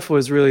that stuff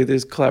was really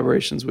these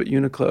collaborations with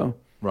Uniqlo,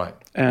 right?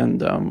 And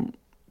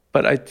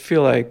but I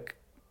feel like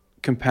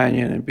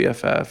Companion and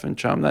BFF and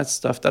Chum, that's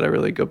stuff that I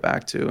really go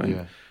back to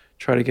and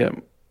try to get,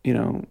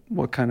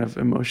 what kind of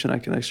emotion I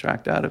can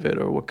extract out of it,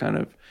 or what kind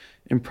of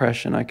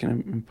impression I can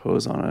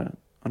impose on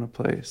a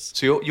place.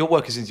 So your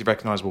work is instantly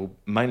recognisable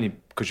mainly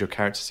because your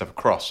characters have a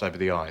cross over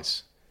the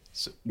eyes.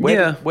 So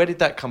where did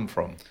that come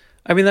from?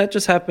 I mean, that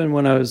just happened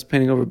when I was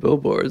painting over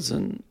billboards,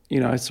 and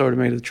I sort of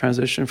made a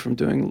transition from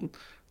doing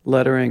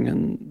lettering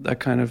and that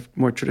kind of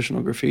more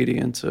traditional graffiti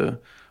into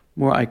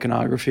more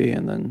iconography.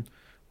 And then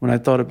when I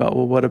thought about,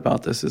 well, what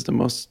about this is the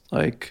most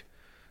like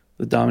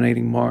the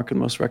dominating mark and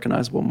most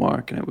recognizable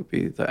mark, and it would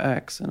be the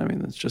X. And I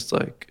mean, it's just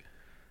like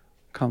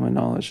common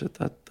knowledge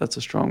that's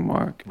a strong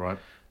mark. Right.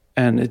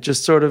 And it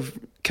just sort of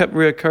kept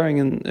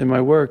reoccurring in my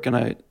work, and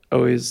I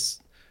always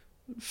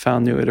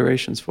found new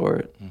iterations for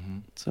it. Mm-hmm.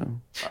 So,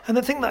 and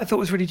the thing that I thought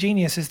was really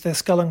genius is the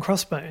skull and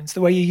crossbones, the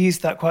way you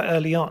used that quite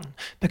early on,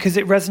 because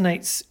it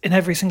resonates in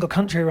every single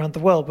country around the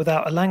world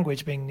without a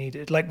language being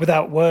needed, like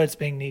without words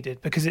being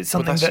needed, because it's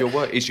something that your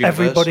work is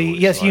everybody,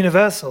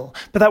 universal.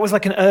 But that was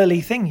like an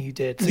early thing you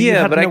did. So you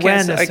had but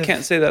an I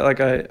can't say that like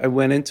I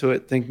went into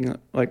it thinking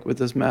like with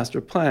this master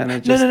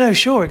plan. No,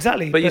 sure,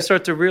 exactly. But you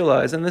start to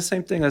realize, and the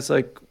same thing that's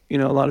like, a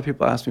lot of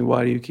people ask me,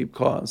 why do you keep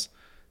Cause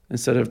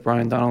instead of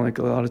Brian Donald? Like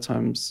a lot of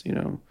times,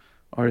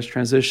 artists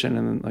transition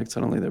and then like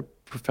suddenly they're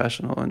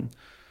professional and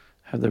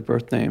have their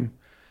birth name.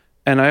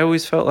 And I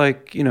always felt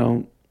like,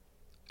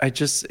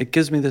 it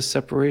gives me this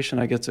separation.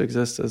 I get to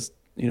exist as,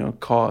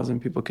 Cause,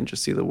 and people can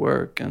just see the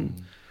work,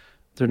 and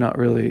they're not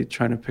really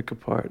trying to pick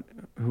apart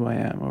who I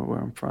am or where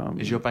I'm from.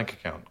 Is your bank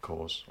account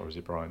Cause or is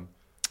it Brian?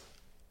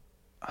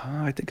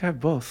 I think I have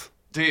both.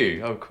 Do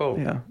you? Oh, cool.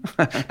 Yeah.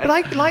 But I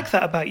like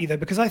that about you though,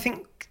 because I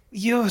think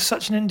you're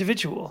such an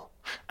individual.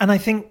 And I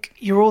think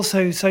you're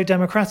also so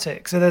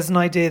democratic. So there's an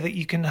idea that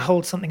you can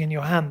hold something in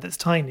your hand that's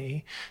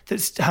tiny,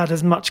 that's had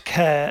as much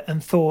care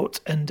and thought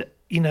and,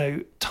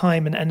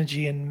 time and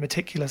energy and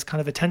meticulous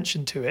kind of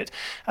attention to it,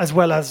 as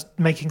well as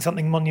making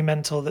something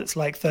monumental that's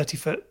like 30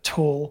 foot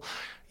tall,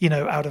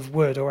 out of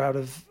wood or out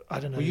of, I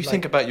don't know. Well, you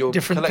think about your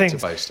different collector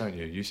things. base, don't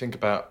you? You think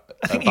about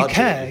I think budget. you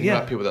care, you think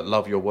about people that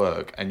love your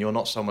work, and you're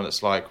not someone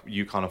that's like,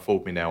 you can't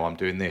afford me now, I'm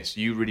doing this.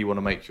 You really want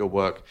to make your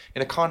work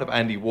in a kind of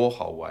Andy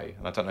Warhol way,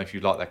 and I don't know if you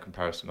like that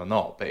comparison or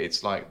not, but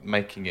it's like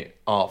making it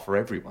art for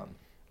everyone.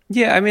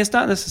 Yeah, I mean, it's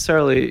not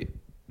necessarily,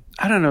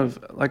 I don't know,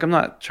 I'm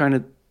not trying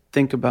to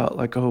think about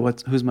like,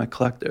 who's my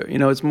collector?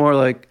 It's more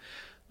like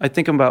I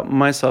think about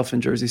myself in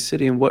Jersey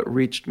City and what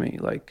reached me.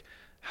 Like,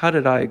 how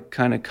did I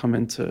kind of come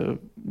into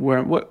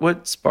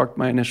what sparked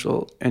my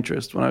initial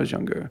interest when I was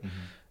younger? Mm-hmm.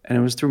 And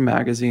it was through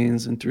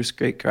magazines and through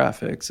great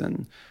graphics.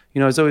 And,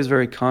 I was always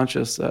very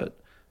conscious that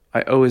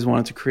I always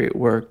wanted to create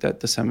work that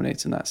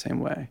disseminates in that same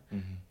way.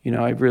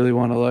 I really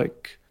want to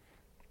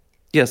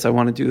yes, I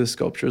want to do the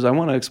sculptures. I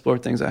want to explore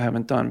things I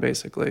haven't done,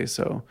 basically.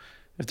 So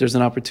if there's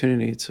an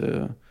opportunity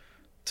to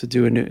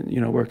do a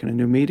new, work in a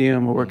new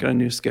medium or work at a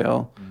new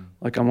scale,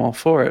 I'm all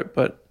for it.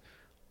 But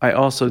I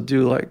also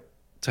do like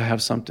to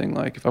have something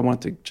if I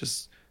want to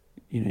just,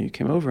 you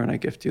came over and I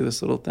gift you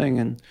this little thing,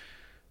 and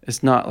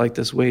it's not like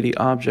this weighty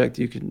object.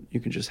 You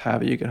can just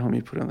have it. You get home,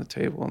 you put it on the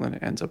table, and then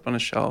it ends up on a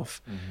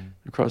shelf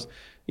across,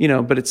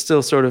 but it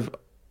still sort of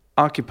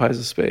occupies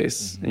a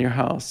space in your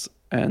house.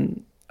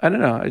 And I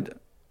don't know,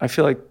 I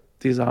feel like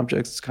these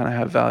objects kind of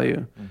have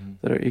value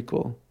that are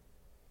equal.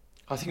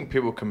 I think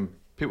people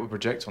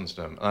project onto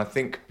them, and I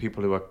think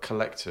people who are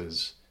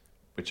collectors,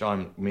 which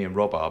me and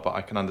Rob are, but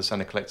I can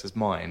understand a collector's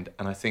mind,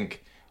 and I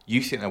think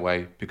you think that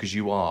way because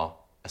you are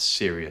a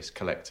serious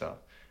collector.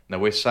 Now,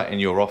 we're sat in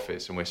your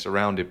office and we're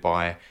surrounded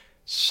by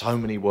so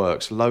many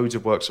works, loads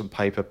of works on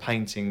paper,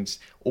 paintings,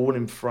 all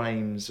in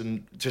frames,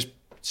 and just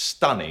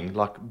stunning,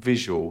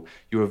 visual.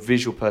 You're a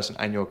visual person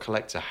and you're a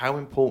collector. How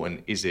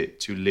important is it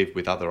to live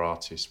with other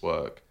artists'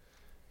 work?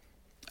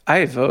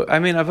 I've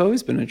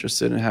always been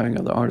interested in having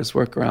other artists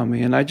work around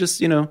me. And I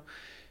just,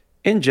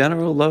 in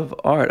general, love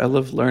art. I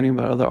love learning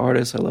about other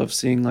artists. I love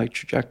seeing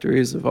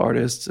trajectories of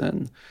artists.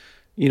 And,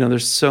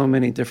 there's so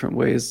many different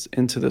ways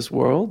into this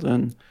world.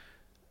 And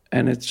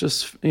it's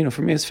just,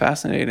 for me, it's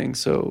fascinating.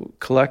 So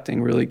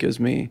collecting really gives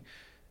me,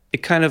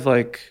 it kind of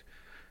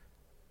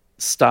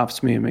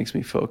stops me and makes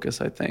me focus,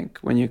 I think,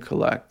 when you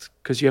collect,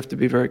 because you have to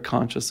be very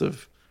conscious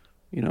of,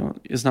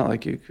 it's not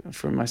like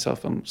for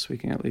myself, I'm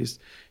speaking at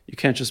least, you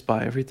can't just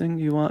buy everything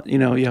you want.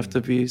 You have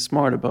to be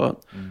smart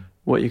about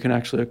what you can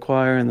actually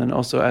acquire. And then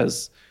also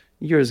as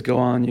years go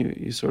on,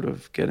 you sort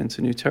of get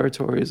into new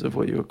territories of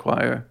what you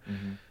acquire.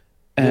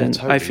 And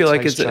totally. I feel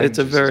like it's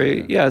a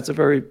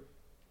very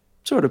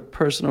sort of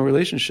personal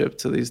relationship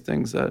to these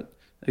things that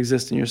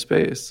exist in your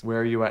space.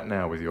 Where are you at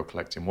now with your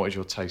collecting? What is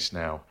your taste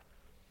now?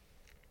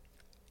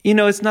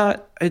 It's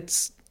not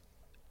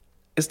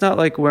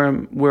like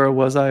where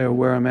was I or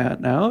where I'm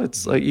at now.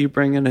 It's like you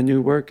bring in a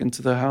new work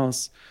into the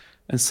house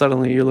and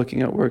suddenly you're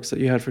looking at works that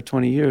you had for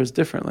 20 years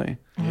differently.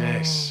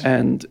 Yes.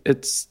 And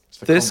it's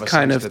this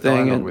kind of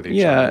thing.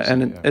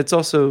 And it's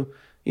also,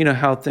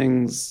 how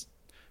things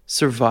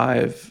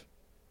survive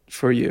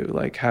for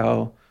you,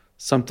 how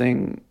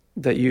something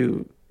that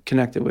you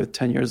connected with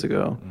 10 years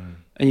ago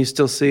and you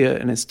still see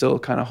it and it still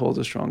kind of holds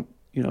a strong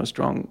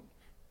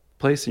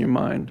place in your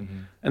mind.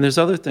 And there's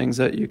other things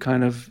that you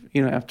kind of,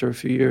 after a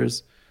few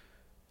years,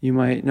 you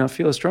might not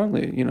feel as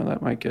strongly,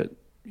 that might get,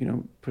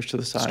 pushed to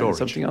the side and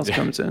something else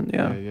comes in.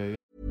 Yeah.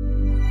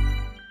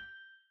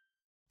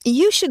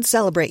 You should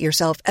celebrate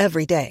yourself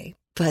every day,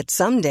 but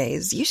some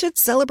days you should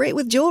celebrate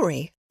with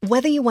jewelry.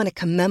 Whether you want to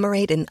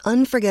commemorate an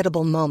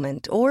unforgettable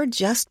moment or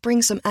just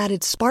bring some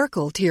added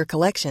sparkle to your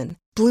collection,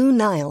 Blue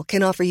Nile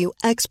can offer you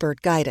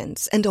expert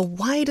guidance and a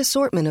wide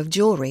assortment of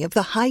jewelry of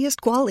the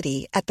highest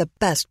quality at the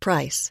best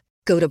price.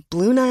 Go to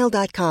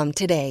BlueNile.com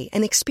today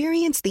and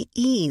experience the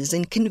ease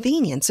and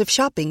convenience of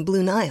shopping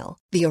Blue Nile,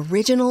 the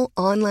original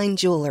online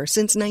jeweler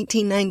since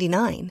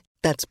 1999.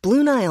 That's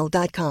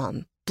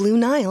BlueNile.com.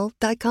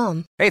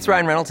 BlueNile.com. Hey, it's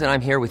Ryan Reynolds, and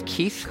I'm here with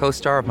Keith,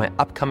 co-star of my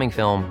upcoming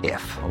film,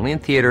 If, only in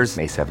theaters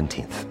May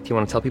 17th. Do you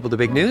want to tell people the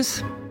big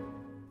news?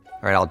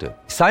 All right, I'll do it.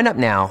 Sign up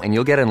now and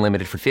you'll get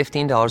unlimited for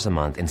 $15 a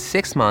month and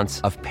 6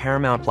 months of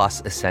Paramount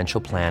Plus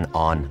Essential Plan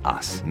on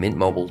us.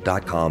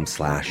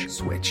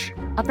 MintMobile.com/switch.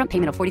 Upfront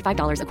payment of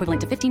 $45 equivalent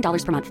to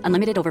 $15 per month.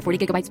 Unlimited over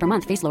 40 gigabytes per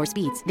month. Face lower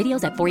speeds.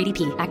 Videos at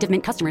 480p. Active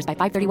Mint customers by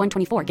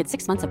 531.24 get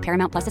 6 months of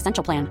Paramount Plus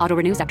Essential Plan. Auto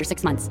renews after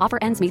 6 months. Offer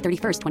ends May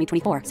 31st,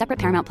 2024. Separate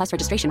Paramount Plus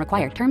registration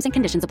required. Terms and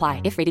conditions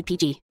apply if rated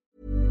PG.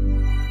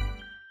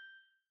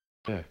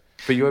 Yeah.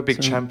 But you're a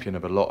big champion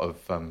of a lot of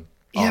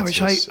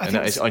which artists. I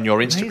think it's on your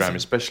Instagram amazing.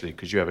 especially,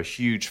 because you have a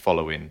huge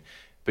following,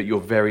 but you're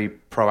very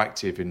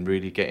proactive in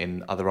really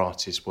getting other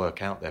artists'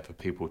 work out there for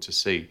people to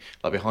see.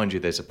 Like behind you,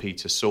 there's a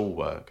Peter Saul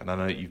work, and I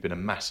know that you've been a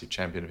massive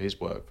champion of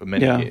his work for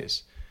many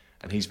years,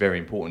 and he's very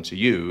important to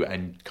you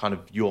and kind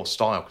of your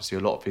style, because see a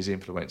lot of his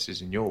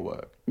influences in your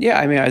work. Yeah,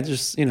 I mean, I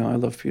just, I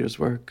love Peter's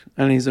work,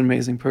 and he's an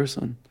amazing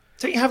person.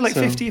 Don't you have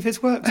 50 of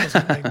his works or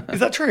something? Is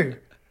that true?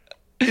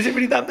 Is it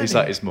really that many? He's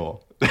like, it's more.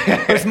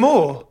 There's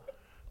more?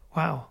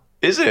 Wow.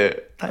 Is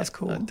it? That is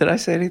cool. Did I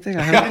say anything?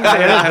 I didn't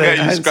say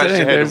anything. You scratched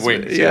your head and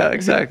winked. Yeah,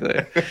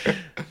 exactly.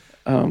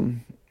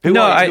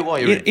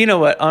 You know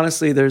what?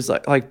 Honestly, there's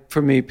like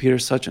for me,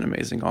 Peter's such an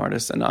amazing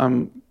artist, and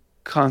I'm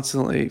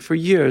constantly, for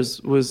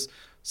years, was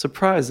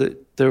surprised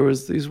that there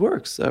was these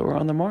works that were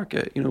on the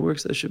market.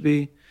 Works that should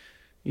be,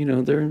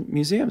 they're in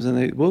museums, and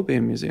they will be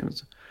in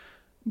museums.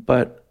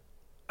 But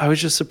I was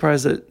just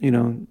surprised that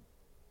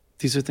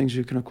these are things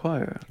you can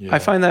acquire. Yeah. I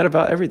find that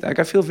about everything.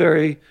 I feel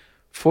very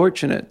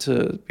fortunate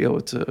to be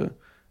able to,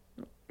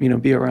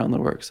 be around the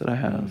works that I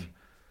have.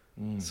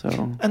 So.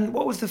 And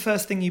what was the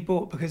first thing you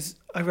bought? Because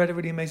I read a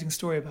really amazing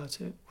story about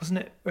it. Wasn't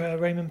it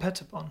Raymond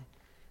Pettibon?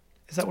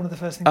 Is that one of the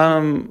first things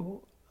you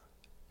bought?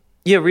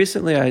 Yeah,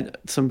 recently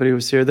somebody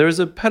was here. There was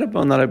a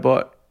Pettibone that I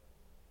bought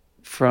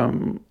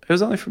it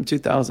was only from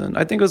 2000.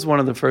 I think it was one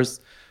of the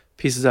first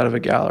pieces out of a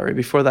gallery.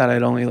 Before that,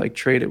 I'd only like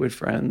trade it with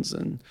friends.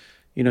 And,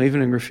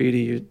 even in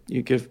graffiti,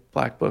 you give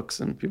black books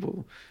and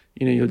people,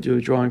 you'll do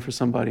a drawing for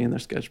somebody in their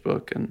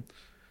sketchbook and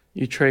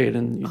you trade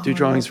and you do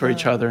drawings for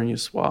each other and you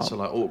swap. So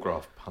like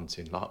autograph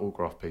hunting, like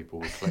autograph people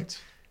would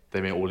collect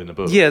them all in a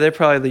book. Yeah, they're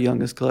probably the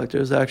youngest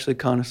collectors, actually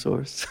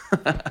connoisseurs.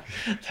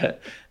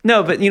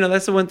 No, but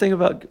that's the one thing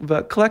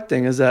about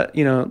collecting is that,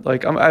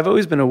 like I've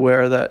always been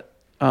aware that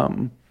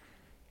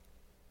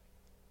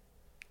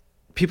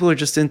people are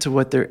just into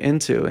what they're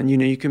into. And,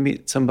 you can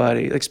meet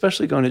somebody,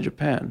 especially going to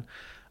Japan.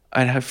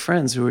 I'd have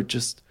friends who were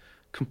just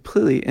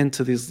completely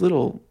into these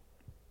little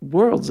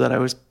worlds that I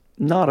was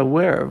not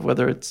aware of,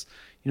 whether it's,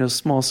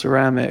 small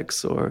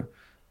ceramics or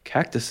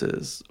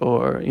cactuses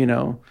or,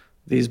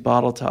 these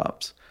bottle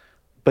tops.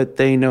 But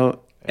they know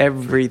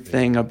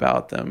everything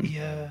about them.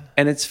 Yeah.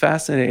 And it's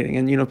fascinating.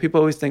 And, people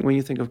always think when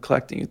you think of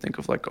collecting, you think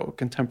of like,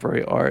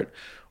 contemporary art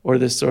or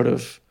this sort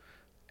of,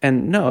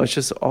 and no, it's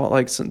just all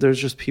like, there's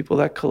just people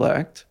that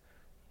collect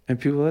and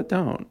people that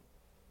don't.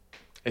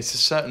 It's a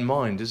certain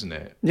mind, isn't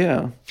it?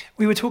 Yeah.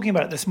 We were talking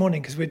about it this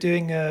morning because we're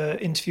doing an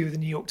interview with the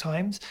New York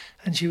Times,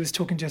 and she was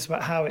talking to us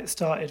about how it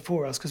started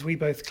for us because we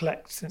both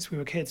collect since we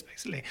were kids,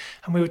 basically.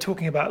 And we were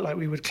talking about like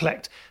we would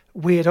collect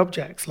weird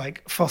objects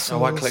like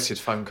fossils. Oh, I collected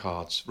phone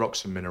cards,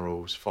 rocks and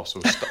minerals,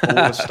 fossils, all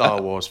the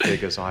Star Wars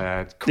figures I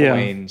had,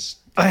 coins.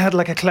 I had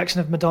like a collection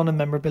of Madonna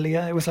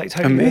memorabilia. It was like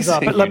totally amazing.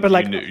 bizarre, but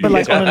like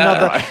on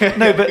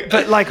another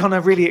but like on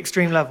a really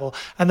extreme level.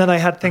 And then I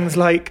had things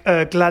like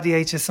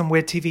Gladiator, some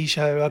weird TV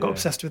show. I got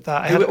obsessed with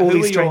that. I had all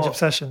these strange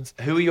obsessions.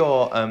 Who are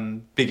your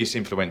biggest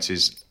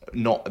influences?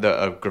 Not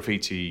the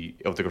graffiti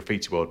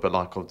world, but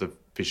like of the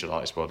visual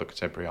artist world, the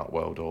contemporary art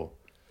world, or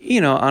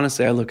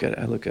honestly, I look at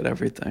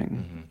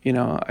everything.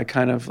 Mm-hmm. I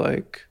kind of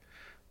like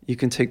you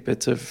can take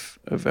bits of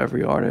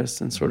every artist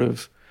and sort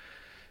of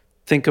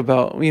think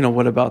about,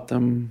 what about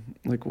them,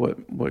 like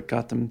what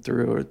got them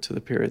through or to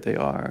the period they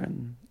are.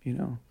 And,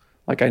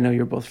 like I know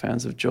you're both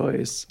fans of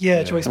Joyce.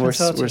 Yeah, Joyce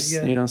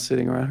Pensati. We're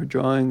sitting around her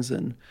drawings.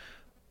 And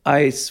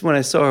when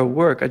I saw her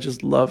work, I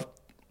just loved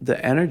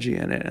the energy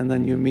in it. And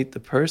then you meet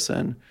the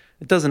person.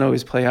 It doesn't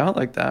always play out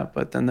like that,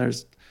 but then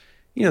there's,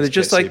 there's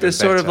just like this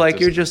sort of like,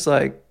 you're just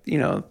like,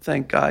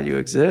 thank God you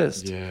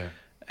exist. Yeah.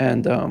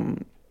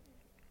 And,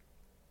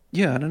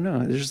 yeah, I don't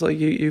know. It's just like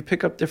you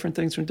pick up different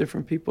things from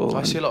different people.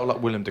 I see a lot of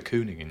like Willem de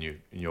Kooning in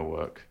your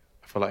work.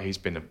 I feel like he's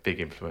been a big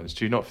influence.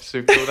 Do you not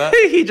feel that?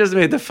 He just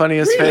made the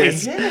funniest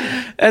face.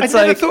 Yeah. I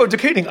never thought of de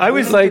Kooning. I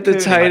was like the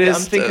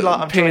tightest. I'm thinking like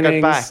I'm trying to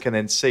go back and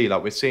then see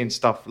like we're seeing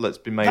stuff that's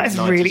been made. That is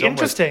really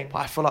interesting. But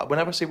I feel like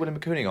whenever I see Willem de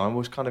Kooning, I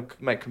always kind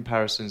of make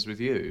comparisons with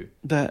you.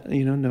 That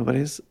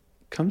nobody's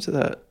come to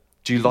that.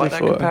 Do you like that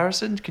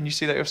comparison? Can you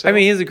see that yourself? I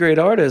mean, he's a great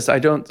artist. I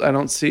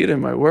don't see it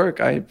in my work.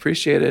 I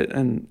appreciate it,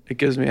 and it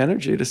gives me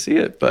energy to see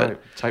it.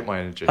 But take my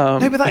energy. No,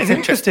 but that is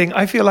interesting.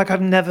 I feel like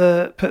I've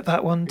never put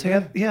that one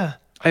together. Yeah.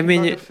 I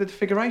mean, like the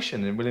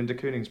figuration in Willem de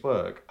Kooning's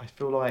work, I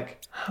feel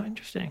like how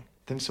interesting.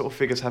 Them sort of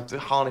figures have to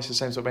harness the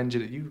same sort of energy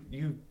that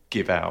you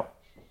give out,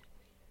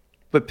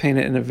 but paint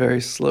it in a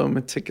very slow,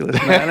 meticulous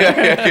manner.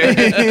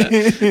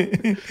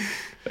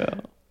 Yeah.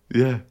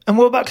 Yeah. And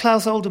what about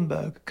Klaus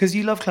Oldenburg? Because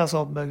you love Klaus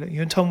Oldenburg, don't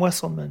you? And Tom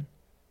Wesselman.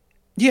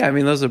 Yeah, I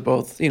mean, those are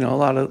both, a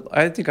lot of,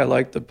 I think I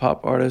like the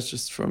pop artists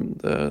just from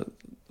the,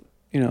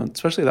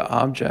 especially the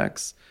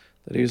objects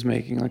that he was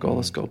making, like all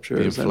the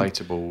sculptures. The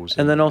inflatables.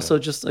 And then also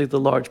just like the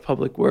large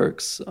public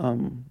works,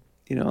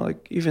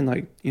 like even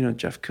like,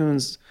 Jeff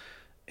Koons,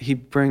 he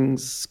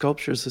brings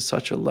sculptures to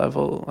such a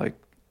level, like,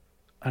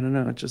 I don't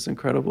know, it's just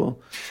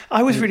incredible.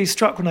 I was really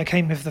struck when I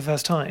came here for the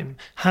first time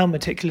how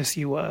meticulous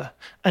you were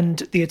and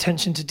the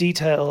attention to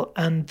detail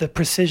and the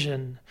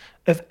precision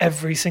of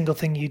every single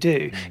thing you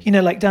do.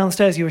 Like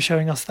downstairs you were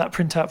showing us that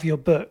printout for your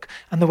book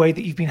and the way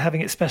that you've been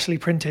having it specially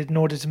printed in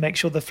order to make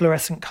sure the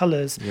fluorescent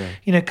colours,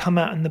 come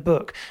out in the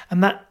book.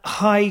 And that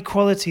high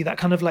quality, that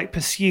kind of like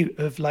pursuit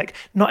of like,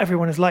 not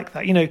everyone is like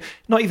that.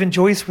 Not even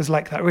Joyce was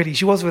like that really.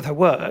 She was with her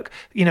work,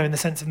 in the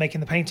sense of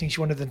making the paintings, she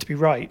wanted them to be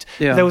right.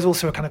 Yeah. But there was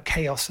also a kind of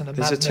chaos and a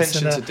There's madness. There's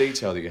attention to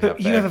detail that you have.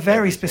 But you have a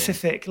very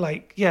specific, and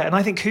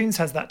I think Koons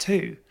has that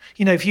too.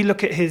 If you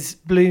look at his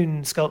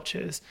balloon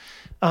sculptures,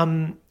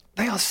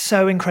 they are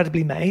so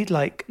incredibly made,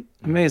 like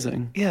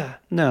amazing. Yeah.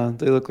 No,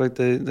 they look like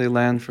they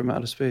land from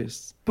outer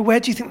space. But where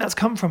do you think that's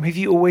come from? Have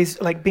you always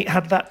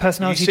had that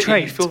personality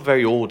trait? You feel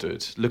very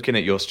ordered. Looking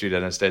at your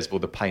studio downstairs with all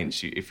the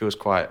paints, it feels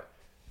quite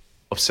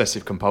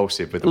obsessive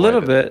compulsive with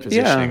the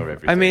positioning of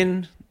everything. I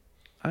mean,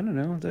 I don't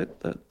know.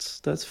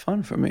 That's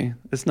fun for me.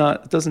 It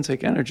doesn't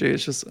take energy.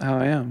 It's just how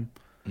I am.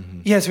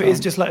 Mm-hmm. Yeah, so it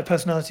is just like a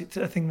personality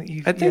thing that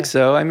you. I think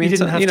so. I mean,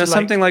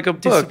 something like a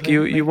book.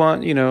 You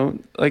want,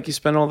 like you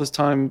spend all this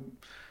time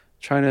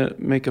trying to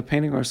make a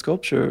painting or a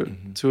sculpture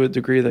to a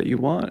degree that you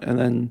want, and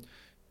then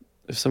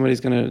if somebody's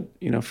going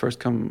to, first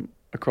come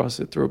across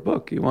it through a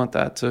book, you want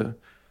that to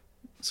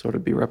sort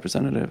of be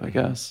representative, I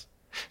guess.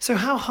 So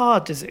how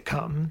hard does it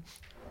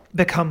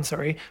become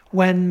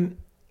when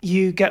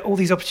you get all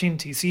these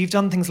opportunities. So you've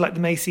done things like the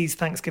Macy's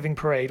Thanksgiving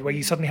Parade, where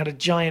you suddenly had a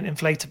giant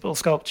inflatable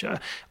sculpture,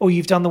 or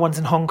you've done the ones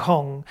in Hong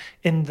Kong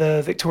in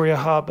the Victoria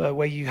Harbour,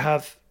 where you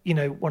have, you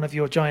know, one of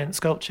your giant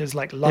sculptures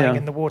like lying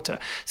in the water.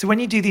 So when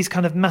you do these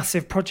kind of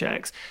massive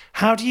projects,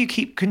 how do you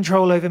keep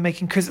control over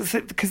making,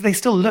 because they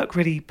still look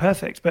really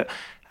perfect, but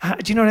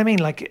do you know what I mean?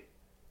 Like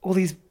all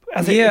these,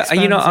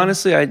 you know,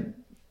 honestly,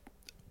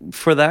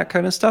 for that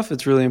kind of stuff,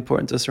 it's really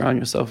important to surround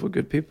yourself with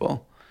good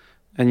people.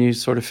 And you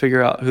sort of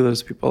figure out who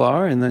those people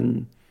are, and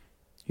then,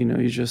 you know,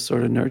 you just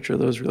sort of nurture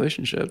those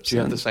relationships. Do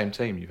you have the same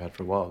team you've had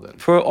for a while then?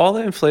 For all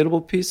the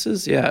inflatable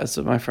pieces, yeah, it's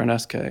my friend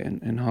SK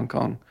in Hong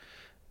Kong.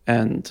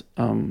 And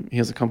he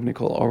has a company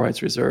called All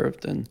Rights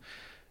Reserved. And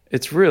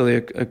it's really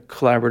a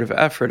collaborative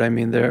effort. I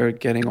mean, they're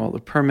getting all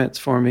the permits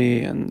for me.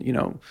 And, you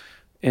know,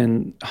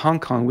 in Hong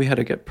Kong, we had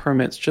to get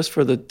permits just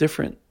for the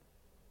different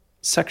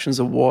sections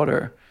of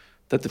water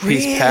that the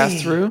piece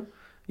passed through.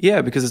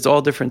 Yeah, because it's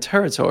all different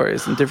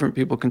territories and different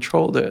people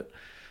controlled it.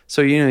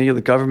 So, you know,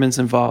 the government's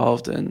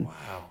involved, and,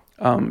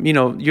 you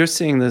know, you're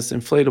seeing this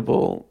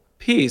inflatable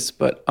piece,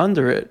 but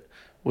under it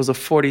was a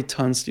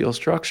 40-ton steel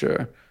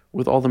structure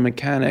with all the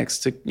mechanics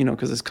to, you know,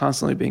 because it's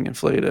constantly being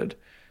inflated.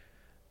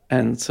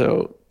 And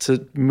so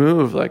to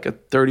move like a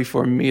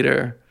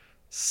 34-meter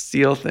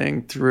steel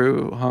thing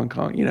through Hong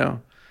Kong, you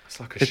know, it's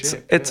like a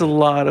ship. It's a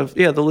lot of,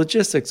 the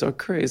logistics are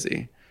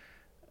crazy.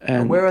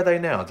 And where are they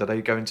now? Do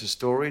they go into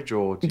storage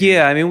or?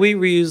 I mean, we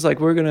reuse, like,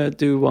 we're going to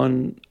do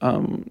one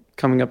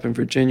coming up in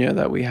Virginia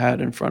that we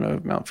had in front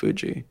of Mount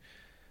Fuji.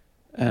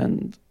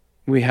 And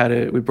we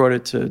brought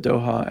it to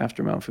Doha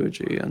after Mount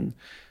Fuji. And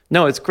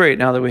no, it's great.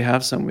 Now that we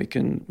have some, we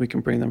can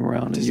bring them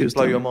around and use them. Does it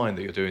blow your mind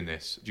that you're doing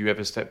this? Do you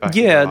ever step back?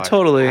 Yeah, and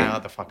totally. How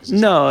the fuck is this?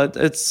 No,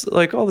 it's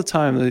like all the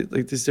time,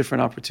 like these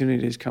different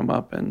opportunities come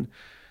up, and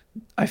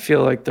I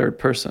feel like third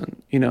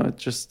person, you know,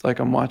 it's just like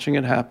I'm watching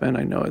it happen.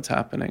 I know it's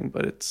happening,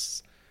 but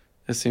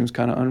it seems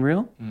kind of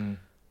unreal.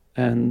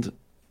 And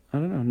I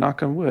don't know,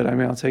 knock on wood. I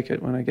mean, I'll take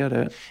it when I get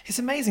it. It's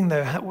amazing,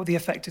 though, what the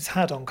effect it's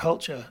had on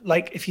culture.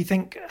 Like, if you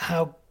think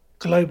how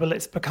global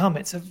it's become,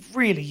 it's a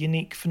really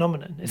unique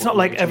phenomenon. It's not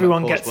like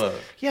everyone gets... Work.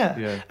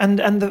 Yeah. And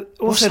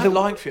what's that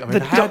like for you? I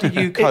mean, how do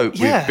you cope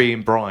with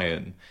being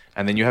Brian,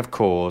 and then you have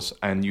Cause,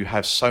 and you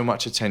have so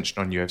much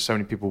attention on you, have so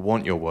many people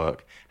want your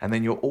work, and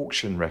then your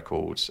auction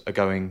records are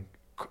going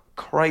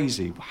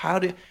crazy? How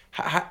do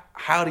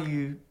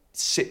you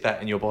sit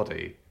that in your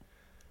body?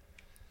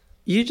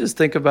 You just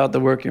think about the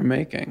work you're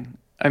making.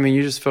 I mean,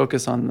 you just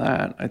focus on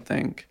that, I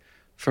think.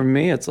 For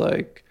me, it's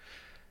like,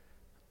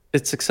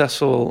 it's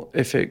successful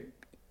if it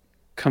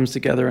comes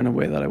together in a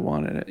way that I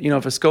wanted it. You know,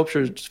 if a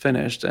sculpture is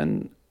finished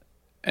and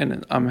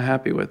I'm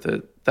happy with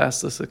it,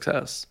 that's the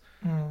success.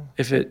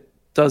 If it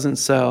doesn't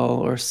sell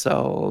or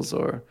sells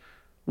or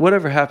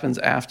whatever happens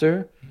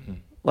after,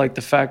 like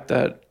the fact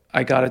that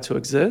I got it to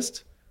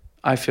exist,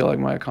 I feel like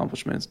my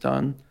accomplishment's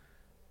done.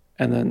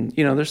 And then,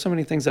 you know, there's so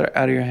many things that are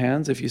out of your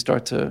hands. If you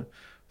start to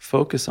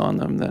focus on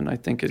them, then I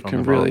think it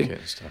can really,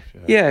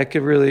 it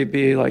could really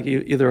be like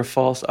either a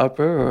false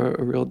upper or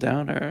a real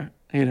downer,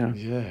 you know.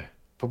 Yeah.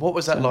 But what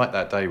was that like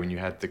that day when you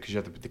had the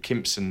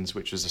Kimpsons,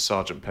 which was the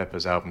Sgt.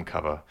 Pepper's album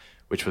cover,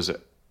 which was,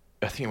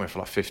 I think it went for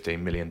like $15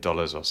 million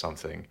or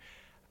something.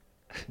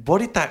 What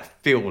did that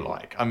feel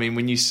like? I mean,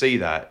 when you see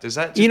that, does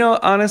that just... You know,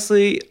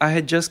 honestly, I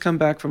had just come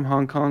back from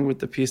Hong Kong with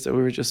the piece that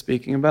we were just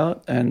speaking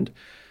about. And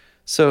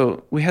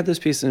so we had this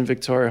piece in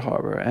Victoria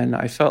Harbour, and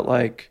I felt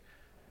like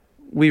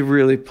we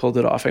really pulled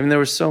it off. I mean, there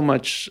was so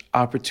much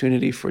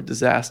opportunity for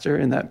disaster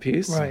in that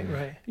piece.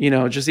 Right. You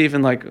know, just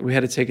even like we had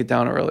to take it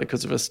down early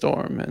because of a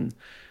storm.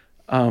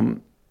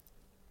 And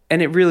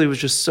it really was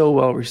just so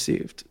well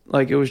received.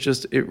 Like it was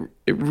just, it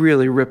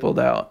really rippled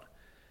out.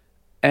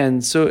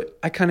 And so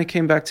I kind of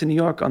came back to New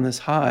York on this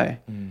high.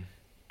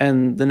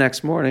 And the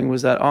next morning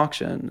was that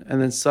auction. And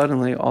then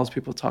suddenly all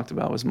people talked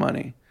about was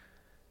money.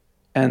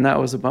 And that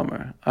was a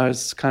bummer. I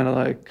was kind of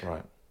like,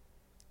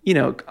 you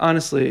know,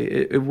 honestly,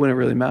 it wouldn't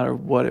really matter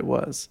what it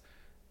was.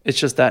 It's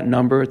just that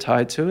number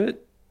tied to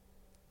it.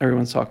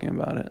 Everyone's talking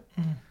about it.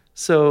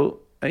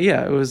 So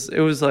yeah, it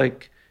was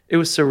like, it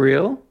was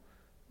surreal,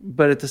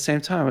 but at the same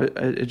time,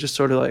 it just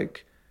sort of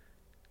like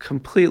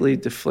completely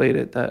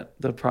deflated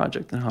the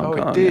project in Hong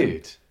Kong. Oh, it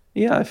did?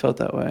 Yeah, I felt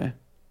that way.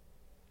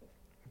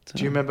 So,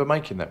 do you remember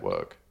making that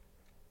work?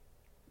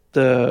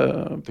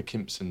 The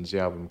Kimpsons, the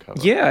album cover?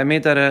 Yeah, I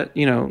made that at,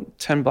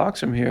 10 blocks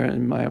from here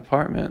in my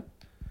apartment.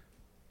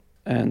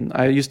 And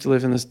I used to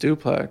live in this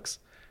duplex.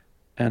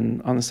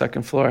 And on the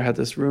second floor, I had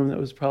this room that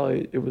was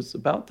it was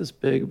about this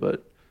big,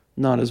 but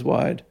not as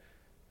wide.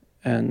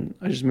 And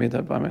I just made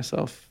that by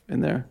myself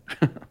in there.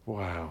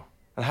 Wow.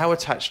 And how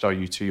attached are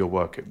you to your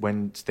work?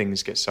 When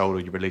things get sold or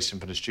you release them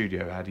from the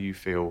studio, how do you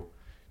feel?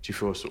 Do you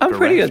feel sort of I'm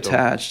pretty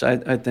attached,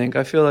 I think.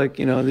 I feel like,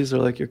 these are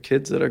like your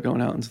kids that are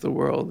going out into the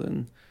world.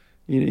 And,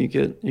 you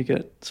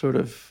get sort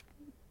of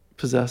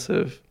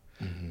possessive.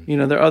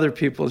 There are other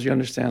people's, you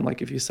understand,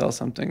 like if you sell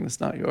something that's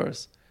not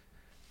yours,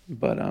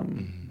 But you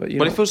Well,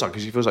 know, it feels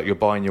like you're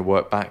buying your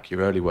work back,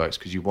 your early works,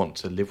 because you want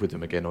to live with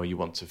them again, or you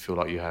want to feel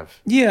like you have.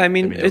 yeah, I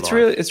mean, them in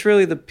your it's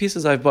really the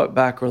pieces I've bought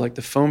back were like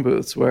the phone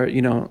booths, where,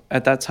 you know,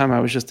 at that time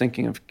I was just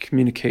thinking of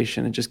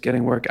communication and just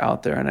getting work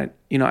out there, and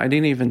I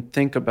didn't even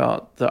think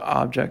about the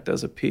object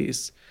as a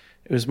piece.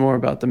 It was more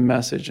about the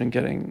message and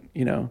getting,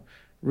 you know,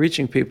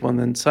 reaching people, and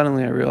then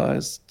suddenly I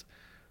realized,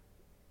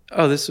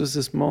 oh, this was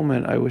this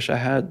moment. I wish I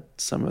had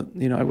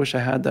I wish I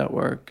had that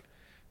work,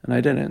 and I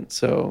didn't.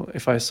 So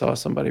if I saw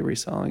somebody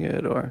reselling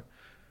it, or,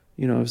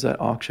 you know, it was at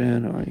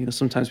auction, or, you know,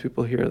 sometimes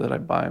people hear that I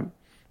buy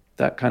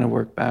that kind of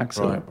work back.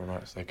 So,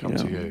 Right. So they come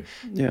to you.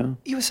 Yeah.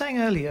 You were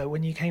saying earlier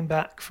when you came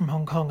back from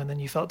Hong Kong and then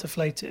you felt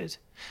deflated.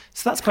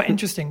 So that's quite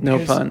interesting. No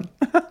because- pun.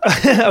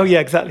 Oh yeah,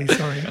 exactly.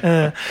 Sorry.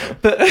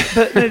 But if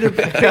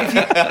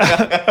you,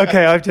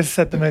 okay, I've just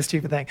said the most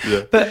stupid thing.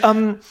 Yeah. But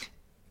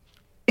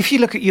if you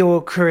look at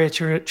your career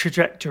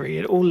trajectory,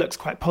 it all looks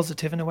quite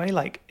positive in a way.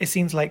 Like it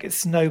seems like it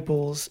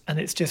snowballs, and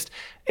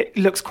it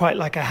looks quite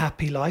like a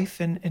happy life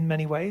in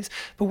many ways.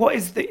 But what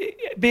is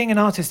being an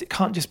artist? It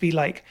can't just be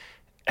like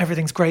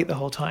everything's great the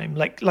whole time.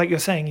 Like you're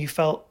saying, you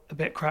felt a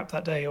bit crap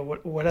that day or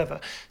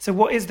whatever. So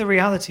what is the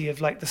reality of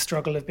like the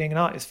struggle of being an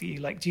artist for you?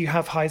 Like, do you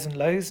have highs and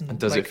lows? And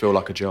does it feel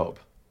like a job?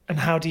 And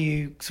how do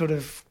you sort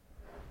of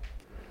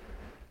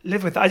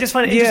live with that? I just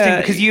find it interesting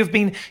because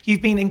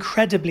you've been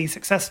incredibly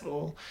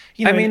successful.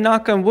 You know, I mean,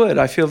 knock on wood.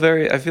 I feel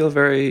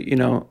very, you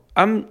know,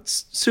 I'm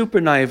super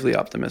naively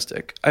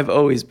optimistic. I've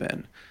always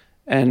been.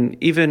 And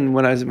even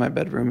when I was in my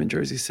bedroom in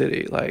Jersey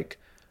City, like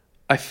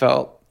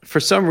for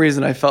some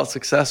reason I felt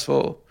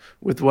successful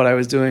with what I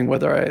was doing,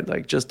 whether I had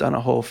like just done a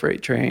whole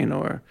freight train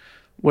or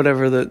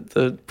whatever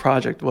the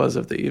project was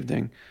of the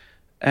evening.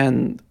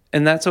 And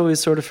that's always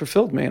sort of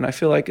fulfilled me. And I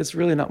feel like it's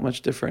really not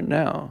much different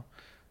now.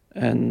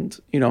 And,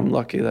 you know, I'm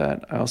lucky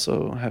that I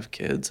also have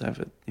kids. I have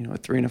a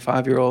 3 and a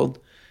 5-year-old.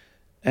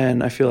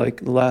 And I feel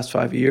like the last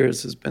 5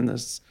 years has been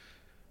this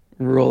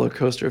roller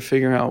coaster of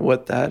figuring out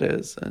what that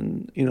is.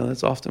 And, you know,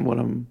 that's often what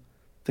I'm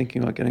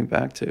thinking about getting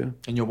back to.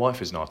 And your wife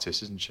is an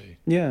artist, isn't she?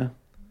 Yeah.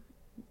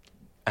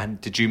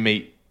 And did you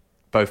meet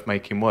both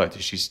making work?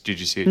 Did you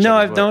see each No,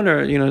 other's I've known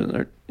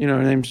her.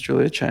 Her name's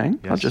Julia Chang.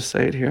 Yes. I'll just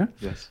say it here.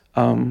 Yes.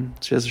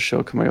 She has a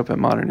show coming up at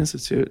Modern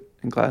Institute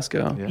in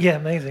Glasgow. Yeah,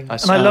 amazing. I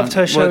And I loved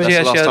her show. That's yeah,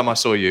 the last she had- time I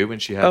saw you, when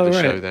she had the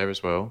show there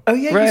as well. Oh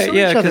yeah, Right, you saw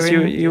yeah, each other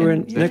because you were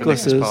in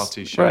Nicholas's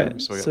party show. right.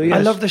 So, yeah. So yeah, I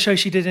love the show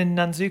she did in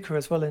Nanzuka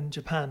as well in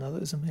Japan. I thought it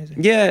was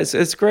amazing. Yeah,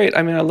 it's great.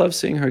 I mean, I love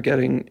seeing her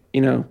getting,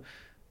 you know,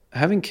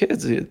 having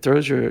kids. It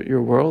throws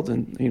your world,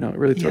 and, you know, it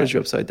really throws you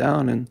upside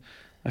down. And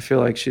I feel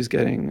like she's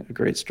getting a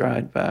great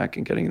stride back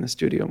and getting in the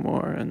studio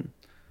more. And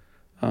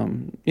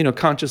you know,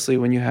 consciously,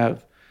 when you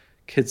have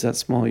kids that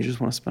small, you just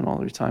want to spend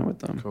all your time with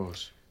them. Of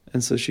course.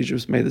 And so she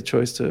just made the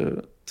choice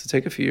to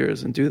take a few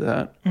years and do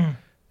that.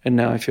 And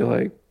now I feel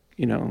like,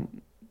 you know,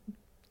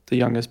 the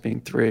youngest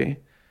being 3,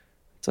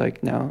 it's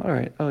like now, all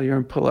right, oh, you're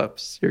in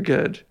pull-ups, you're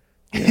good.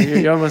 You know,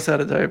 you're almost out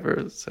of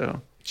diapers.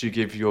 So Do you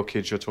give your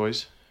kids your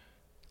toys?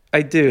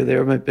 I do. They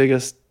were my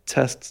biggest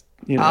test.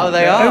 You know. Oh,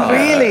 they are? Oh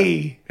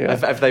really? Yeah.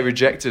 Have they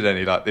rejected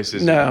any? Like, this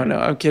is... No,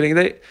 I'm kidding.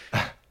 They,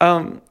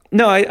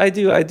 no, I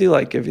do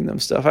like giving them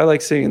stuff. I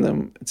like seeing,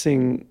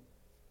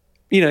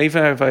 you know,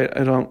 even if I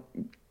don't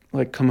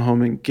like come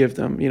home and give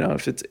them, you know,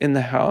 if it's in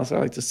the house, I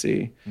like to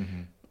see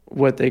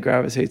what they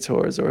gravitate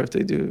towards, or if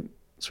they do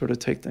sort of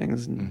take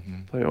things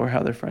and play, or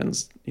how their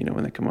friends, you know,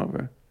 when they come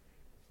over.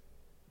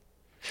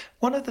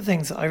 One of the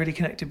things that I really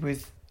connected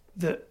with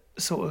that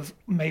sort of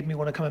made me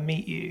want to come and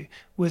meet you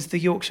was the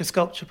Yorkshire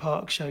Sculpture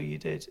Park show you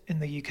did in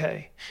the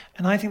UK.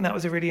 And I think that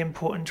was a really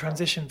important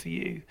transition for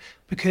you,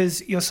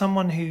 because you're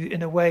someone who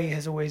in a way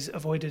has always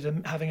avoided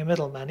having a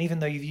middleman, even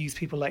though you've used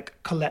people like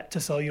Colette to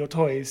sell your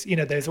toys. You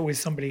know, there's always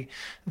somebody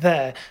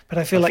there. But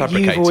I feel like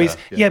you've always,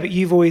 but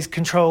you've always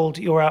controlled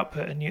your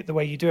output and the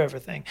way you do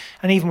everything.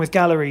 And even with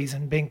galleries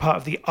and being part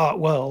of the art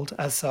world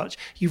as such,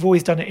 you've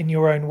always done it in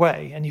your own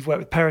way. And you've worked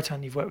with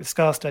Perotan, you've worked with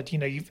Skarsted, you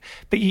know,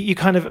 but you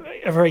kind of are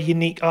a very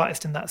unique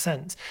artist in that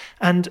sense.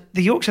 And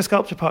the Yorkshire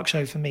Sculpture Park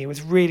show for me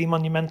was really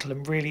monumental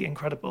and really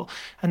incredible.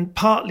 And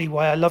partly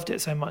why I loved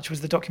it so much was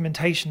the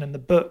documentation and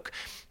the book,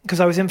 because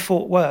I was in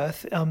Fort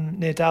Worth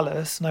near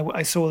Dallas, and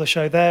I saw the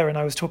show there, and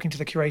I was talking to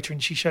the curator,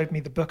 and she showed me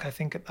the book, I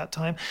think, at that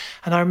time.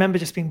 And I remember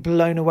just being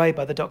blown away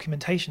by the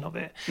documentation of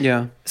it.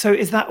 Yeah. So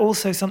is that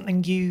also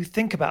something you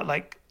think about,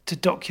 like, to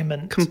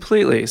document?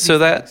 Completely. So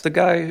that the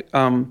guy,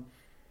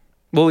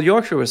 well,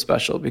 Yorkshire was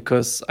special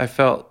because I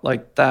felt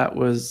like that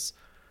was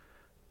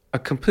a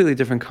completely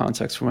different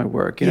context for my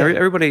work. You know,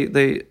 everybody,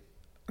 they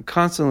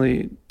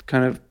constantly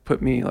kind of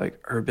put me like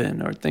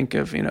urban, or think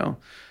of, you know,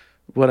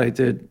 what I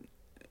did,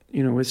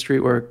 you know, with street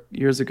work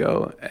years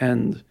ago.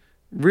 And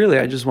really,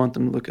 I just want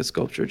them to look at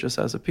sculpture just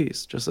as a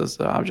piece, just as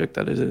the object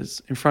that it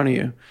is in front of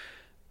you.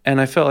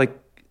 And I felt like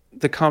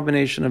the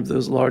combination of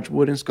those large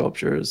wooden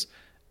sculptures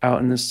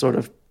out in this sort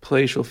of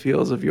palatial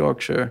fields of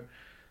Yorkshire,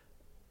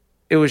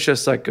 it was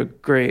just like a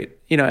great,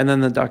 you know, and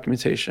then the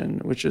documentation,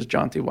 which is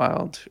Jonty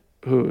Wild,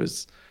 who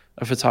is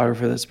a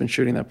photographer that's been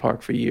shooting that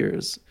park for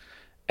years.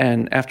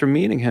 And after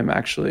meeting him,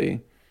 actually,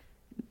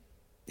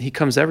 he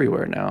comes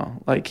everywhere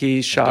now. Like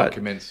he shot.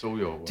 Documents all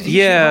your work.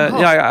 Yeah,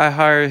 I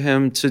hired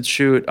him to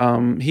shoot.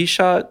 He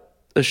shot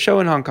a show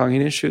in Hong Kong. He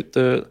didn't shoot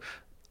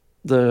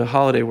the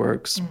holiday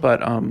works,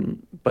 but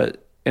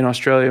in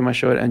Australia, my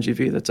show at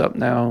NGV that's up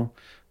now,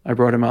 I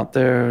brought him out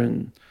there,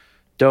 and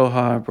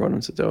Doha, I brought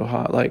him to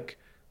Doha. Like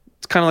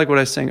it's kind of like what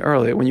I was saying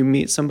earlier. When you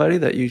meet somebody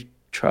that you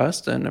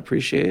trust and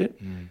appreciate,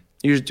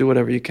 you just do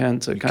whatever you can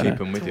to kind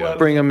of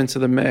bring them into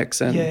the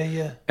mix. And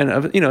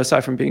and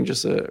aside from being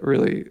just a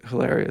really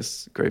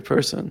hilarious, great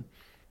person,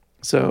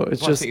 so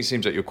it's just. I think it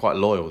seems like you're quite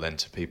loyal then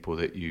to people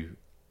that you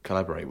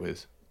collaborate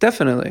with.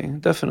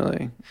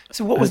 Definitely.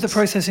 So what was the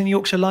process in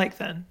Yorkshire like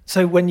then?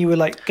 So when you were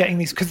like getting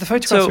these, because the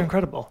photographs are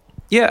incredible.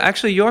 Yeah,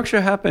 actually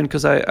Yorkshire happened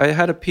because I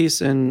had a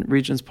piece in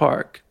Regent's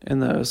Park in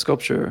the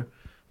sculpture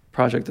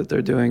project that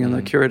they're doing, and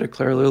the curator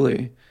Claire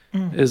Lilly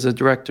is a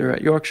director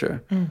at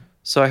Yorkshire.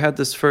 So I had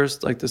this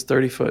first, like this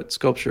 30-foot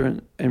sculpture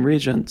in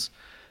Regent's,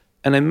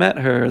 and I met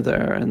her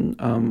there,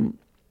 and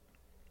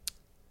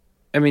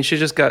I mean, she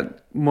just got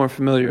more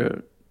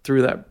familiar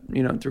through that,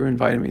 through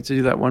inviting me to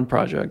do that one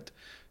project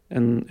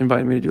and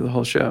invited me to do the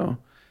whole show.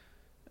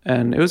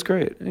 And it was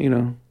great, I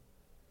don't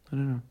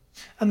know.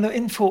 And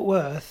in Fort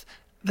Worth,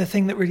 the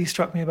thing that really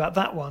struck me about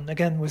that one,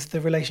 again, was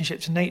the relationship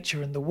to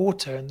nature and the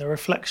water and the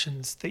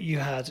reflections that you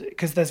had,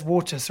 because there's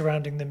water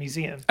surrounding the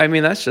museum. I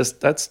mean, that's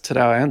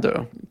Tadao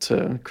Ando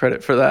to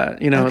credit for that.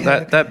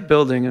 That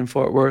building in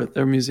Fort Worth,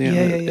 their museum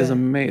is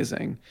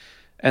amazing.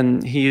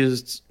 And he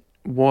used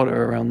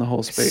water around the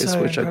whole space, so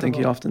which incredible. I think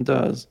he often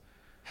does.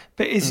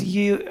 But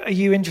are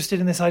you interested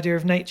in this idea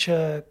of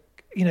nature,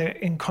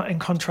 in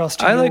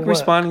contrast to I your like work?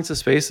 responding to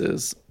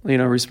spaces,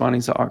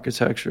 responding to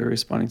architecture,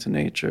 responding to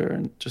nature,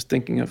 and just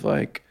thinking of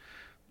like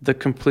the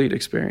complete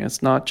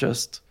experience, not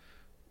just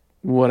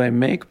what I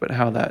make, but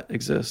how that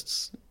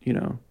exists,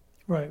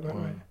 Right.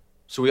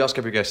 So we ask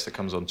every guest that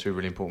comes on 2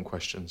 really important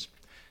questions.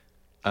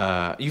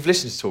 You've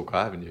listened to Talk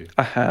Guy, haven't you?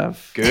 I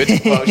have.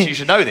 Good. Well, you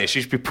should know this.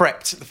 You should be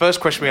prepped. The first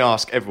question we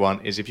ask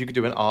everyone is if you could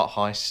do an art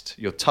heist,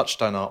 your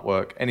touchstone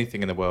artwork,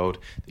 anything in the world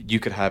that you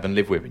could have and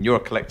live with, and you're a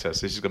collector,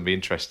 so this is going to be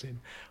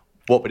interesting.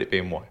 What would it be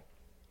and why?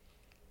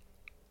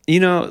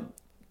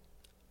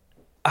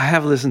 I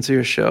have listened to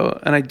your show,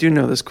 and I do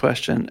know this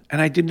question,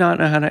 and I did not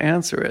know how to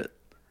answer it.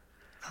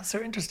 That's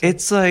so interesting.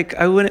 It's like,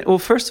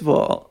 first of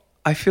all,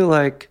 I feel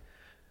like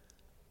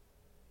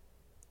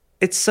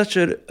it's such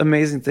an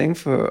amazing thing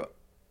for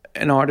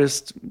an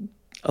artist,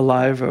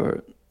 alive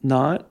or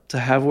not, to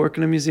have work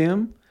in a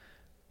museum,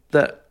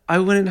 that I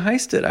wouldn't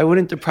heist it. I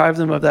wouldn't deprive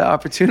them of that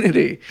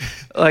opportunity.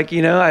 I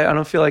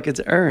don't feel like it's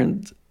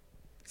earned.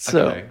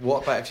 So, okay.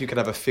 What about if you could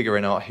have a figure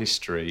in art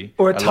history,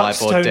 or a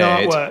touchstone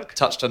artwork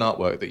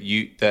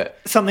that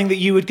something that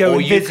you would go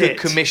and visit, or you could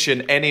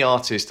commission any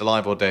artist,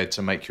 alive or dead,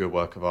 to make you a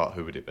work of art?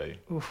 Who would it be?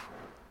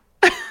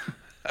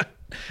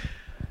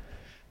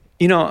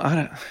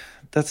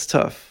 That's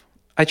tough.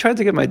 I tried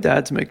to get my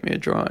dad to make me a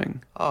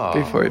drawing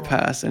before he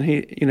passed, and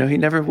he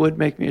never would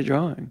make me a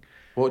drawing.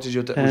 What did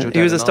your dad?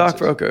 He was a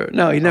stockbroker.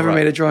 No, he never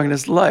made a drawing in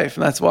his life,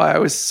 and that's why I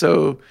was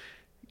so,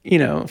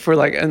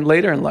 and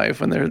later in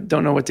life when they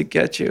don't know what to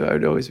get you, I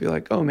would always be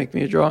like, "Oh, make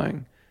me a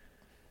drawing."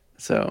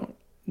 So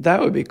that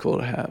would be cool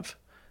to have.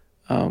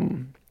 I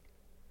don't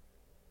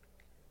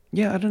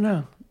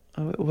know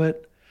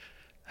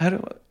I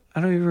don't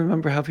even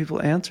remember how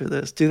people answer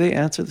this. Do they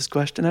answer this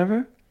question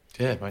ever?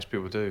 Yeah, most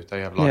people do.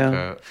 They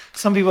have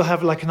some people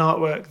have like an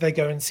artwork they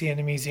go and see in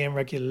a museum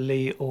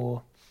regularly,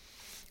 or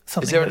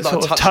something that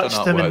sort of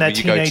touched them in their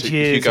teenage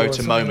years. If you go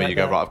to MoMA, you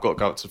go, right, I've got to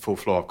go up to the 4th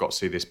floor, I've got to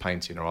see this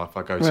painting. Or if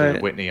I go to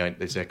Whitney,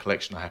 there's their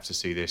collection, I have to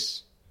see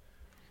this.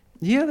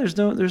 Yeah, there's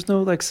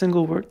no like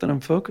single work that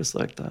I'm focused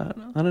like that.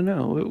 I don't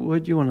know.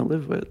 What do you want to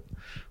live with?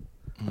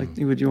 Like,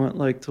 would you want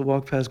like to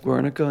walk past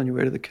Guernica on your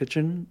way to the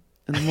kitchen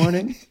in the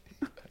morning?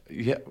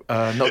 Yeah,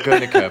 not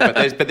Guernica,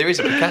 but there is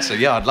a Picasso.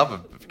 Yeah, I'd love a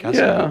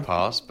Picasso to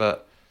pass,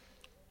 but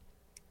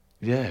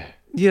yeah,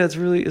 it's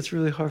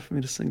really hard for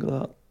me to single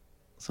out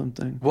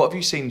something. What have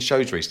you seen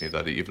shows recently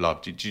though that you've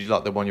loved? Did you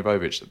like the Wanya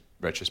Bovich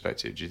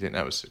retrospective? Do you think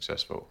that was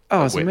successful?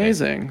 Oh, it's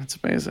amazing! It's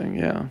amazing.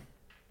 Yeah.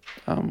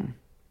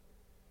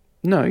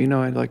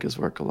 No, I like his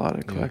work a lot.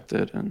 I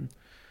collected and.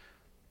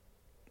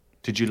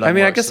 Did you learn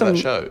works to that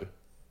show?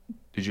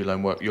 Did you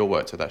learn your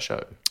work to that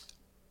show?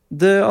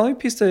 The only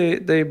piece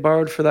they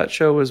borrowed for that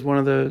show was one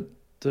of the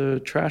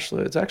trash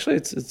lids. Actually,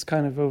 it's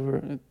kind of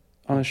over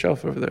on a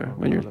shelf over there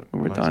when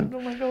we're done. Oh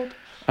my god!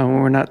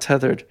 When we're not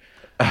tethered.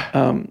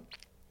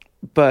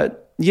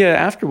 But yeah,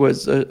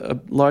 afterwards,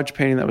 a large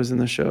painting that was in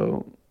the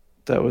show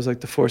that was like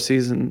the Four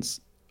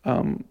Seasons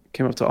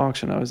came up to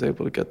auction. I was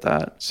able to get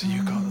that. So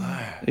you got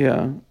that?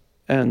 Yeah,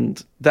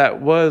 and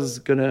that was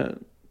gonna.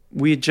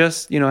 We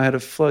just had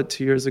a flood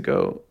 2 years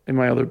ago in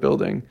my other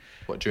building.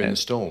 What, during the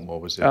storm, or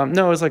was it?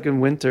 No, it was like in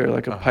winter,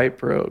 like a pipe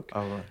broke.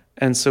 Oh, right.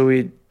 And so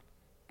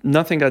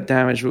nothing got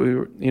damaged.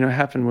 But it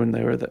happened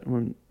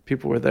when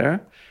people were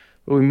there,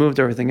 but we moved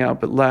everything out.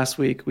 But last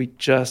week we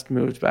just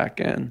moved back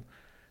in,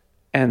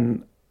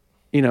 and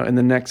in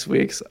the next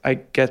weeks I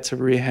get to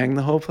rehang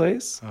the whole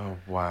place. Oh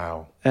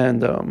wow!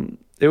 And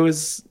it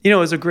was, you know,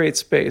 it was a great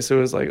space. It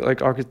was like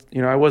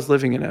you know, I was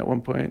living in it at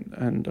one point,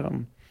 and I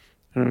don't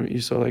know, you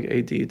saw like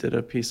AD did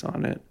a piece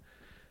on it.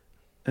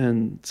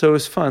 And so it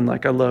was fun.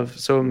 Like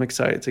I'm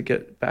excited to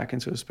get back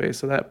into a space.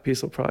 So that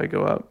piece will probably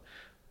go up.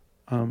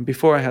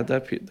 Before I had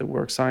the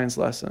work science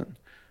lesson,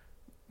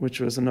 which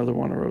was another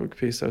one aerobic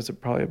piece. That was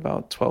probably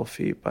about 12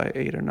 feet by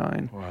 8 or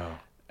 9. Wow.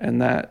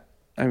 And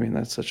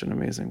that's such an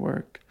amazing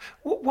work.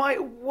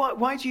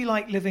 Why do you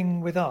like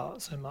living with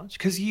art so much?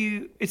 Because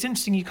it's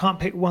interesting you can't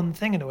pick one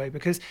thing in a way,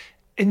 because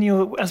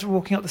as we're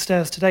walking up the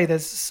stairs today,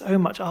 there's so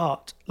much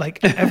art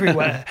like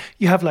everywhere.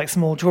 You have like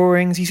small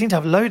drawings. You seem to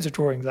have loads of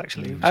drawings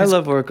actually. I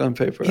love work on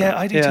paper. Yeah,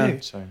 I do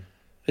too. Same.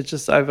 It's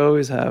just, I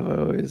always,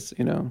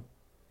 you know.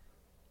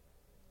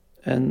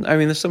 And I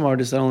mean, there's some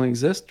artists that only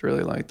exist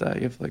really like that.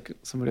 You have like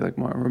somebody like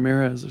Martin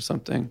Ramirez or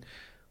something.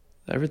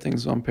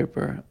 Everything's on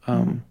paper.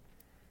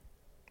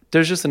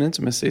 There's just an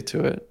intimacy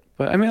to it.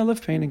 But I mean, I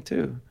love painting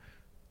too.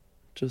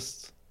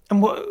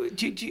 And what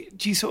do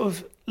you sort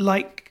of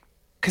like?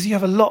 Because you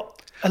have a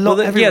lot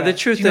everywhere. Yeah, the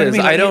truth is,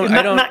 I don't.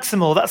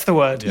 Maximal, that's the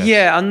word.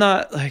 Yeah, I'm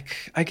not like.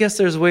 I guess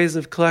there's ways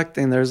of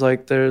collecting. There's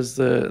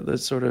the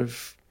sort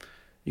of,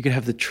 you can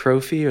have the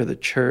trophy or the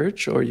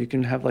church, or you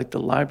can have like the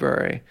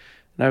library.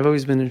 And I've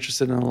always been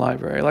interested in the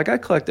library. Like I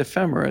collect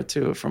ephemera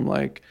too, from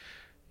like,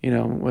 you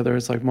know, whether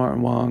it's like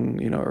Martin Wong,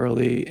 you know,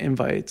 early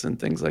invites and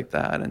things like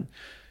that. And,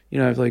 you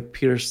know, I have like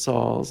Peter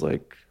Saul's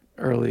like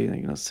early,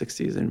 you know,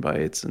 60s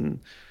invites and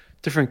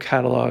different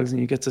catalogs,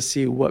 and you get to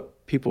see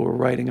what people were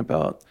writing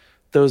about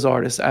those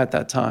artists at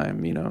that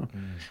time, you know.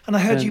 And I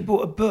heard you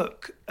bought a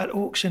book at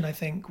auction, I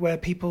think, where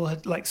people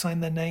had like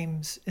signed their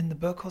names in the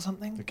book or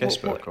something. The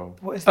guest book.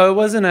 What is that? Oh, it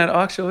wasn't at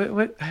auction.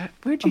 Where'd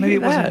you get maybe it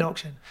that? wasn't an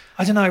auction.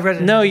 I don't know. I read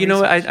it. No, you know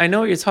what? I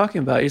know what you're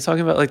talking about. You're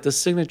talking about like the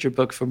signature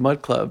book for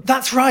Mud Club.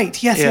 That's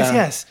right.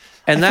 Yes.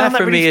 And that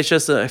for me is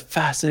just a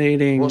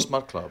fascinating. What's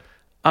Mud Club?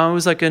 It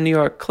was like a New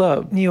York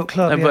club.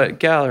 But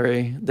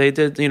gallery. They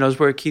did, you know, it was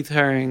where Keith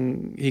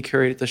Haring, he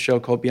curated the show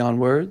called Beyond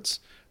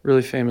Words.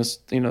 Really famous,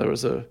 you know, there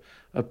was a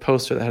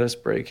poster that had a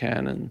spray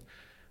can,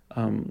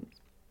 and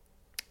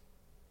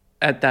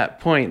at that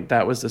point,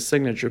 that was the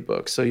signature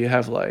book. So you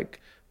have like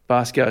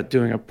Basquiat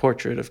doing a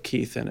portrait of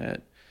Keith in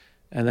it,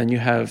 and then you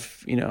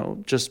have, you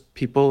know, just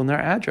people and their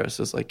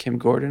addresses, like Kim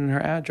Gordon and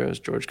her address,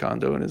 George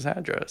Condo and his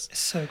address. It's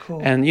so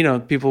cool. And, you know,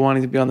 people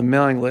wanting to be on the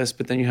mailing list,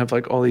 but then you have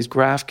like all these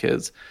graph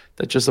kids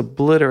that just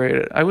obliterate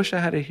it. I wish I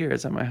had it here.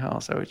 It's at my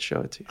house. I would show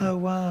it to you. Oh,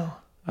 wow.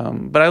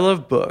 But I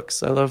love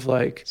books. I love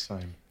like...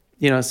 Same.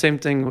 You know, same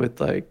thing with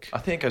like... I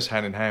think it goes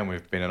hand in hand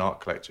with being an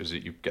art collector, is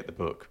that you get the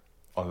book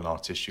on an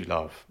artist you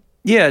love.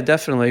 Yeah,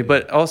 definitely. Yeah.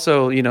 But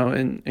also, you know,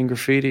 in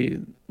graffiti,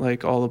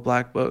 like all the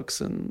black books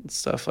and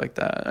stuff like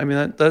that. I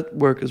mean, that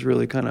work is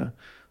really kind of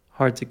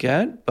hard to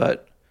get,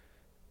 but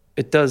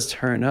it does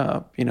turn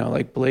up. You know,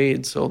 like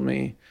Blade sold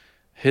me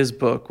his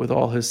book with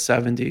all his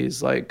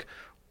 70s, like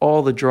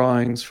all the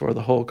drawings for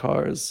the whole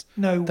cars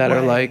that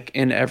are like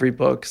in every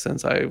book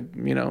since I,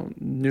 you know,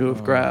 knew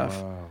of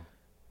graph. Wow.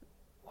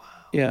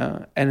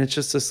 Yeah, and it's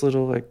just this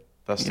little like.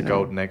 That's the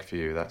golden egg for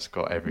you. That's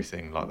got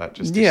everything like that.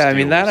 Just I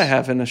mean that I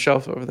have in a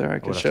shelf over there. I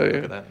can show you.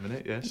 Look at that in a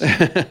minute.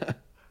 Yes.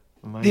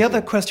 The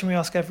other question we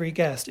ask every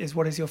guest is,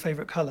 what is your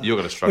favourite colour? You're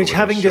going to struggle. Which,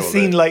 having just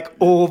seen like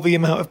all the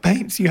amount of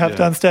paints you have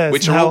downstairs,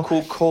 which are all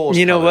called cores.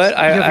 You know colours. what?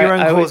 You have your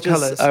own cores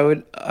colours.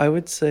 I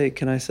would say,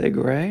 can I say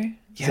grey?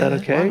 Is that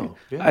okay? Wow.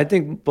 Yeah. I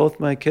think both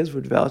my kids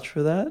would vouch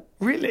for that.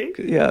 Really?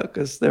 Yeah,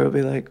 because they will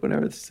be like,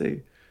 whenever they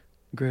say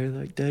grey,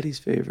 like Daddy's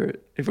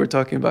favorite, if we're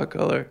talking about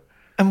color.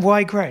 And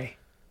why grey?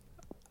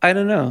 I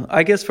don't know.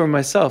 I guess for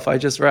myself, I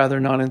just rather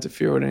not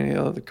interfere with any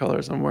other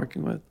colors I'm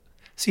working with.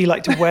 So you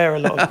like to wear a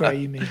lot of grey,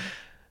 you mean?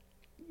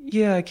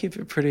 Yeah, I keep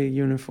it pretty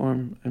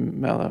uniform and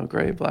mellow,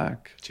 grey,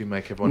 black. Do you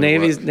make everyone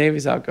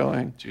Navy's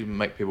outgoing. Do you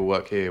make people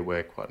work here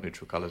wear quite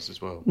neutral colours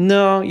as well?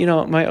 No, you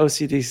know, my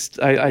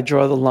OCD, I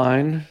draw the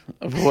line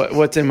of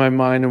what's in my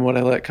mind and what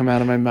I let come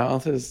out of my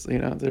mouth is, you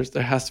know,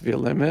 there has to be a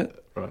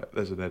limit. Right,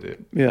 there's an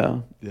edit. Yeah.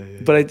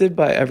 But I did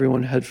buy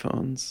everyone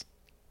headphones.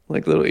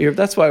 Like little ear.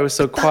 That's why it was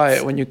so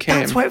quiet when you came.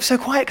 That's why it was so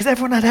quiet, because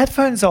everyone had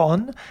headphones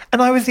on, and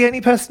I was the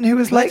only person who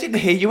was like. I didn't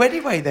hear you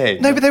anyway.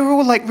 Then no, but they were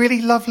all like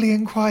really lovely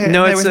and quiet.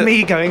 No, and there was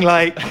me going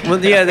like.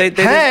 Well, yeah, they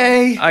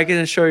hey. I can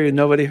assure you,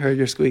 nobody heard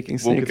your squeaking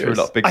sneakers. Walking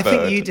through like Big Bird. I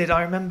think you did.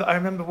 I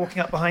remember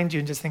walking up behind you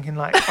and just thinking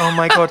like, oh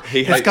my god,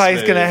 this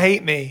guy's gonna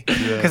hate me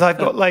because I've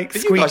got like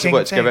squeaking. You guys have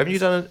worked together.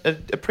 things. Haven't you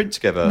done a print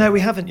together? No,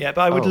 we haven't yet,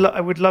 but I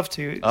would love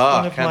to. It's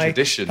one of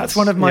traditions. That's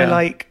one of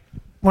my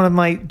one of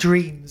my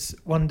dreams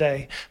one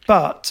day,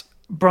 but.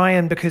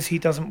 Brian, because he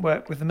doesn't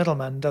work with the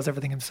middleman, does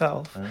everything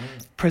himself.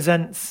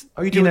 Presents.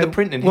 Oh, you do the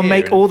printing will here?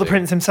 make all the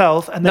prints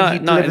himself, and then he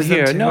delivers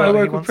them to I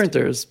work with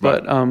printers,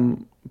 but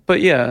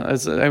yeah,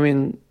 I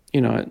mean,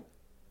 you know,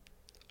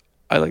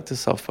 I like to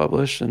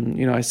self-publish, and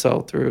you know, I sell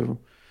through.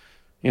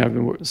 You know, I've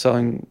been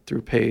selling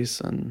through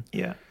Pace, and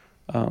yeah,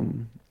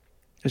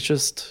 it's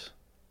just,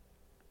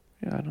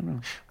 yeah, I don't know.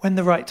 When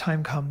the right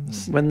time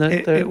comes, When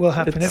it will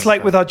happen. It's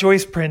like with our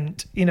Joyce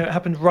print, you know, it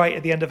happened right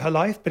at the end of her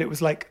life, but it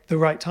was like the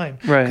right time.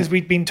 Right. Because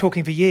we'd been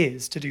talking for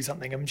years to do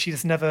something, and she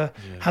just never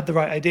had the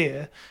right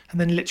idea.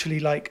 And then literally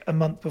like a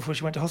month before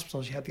she went to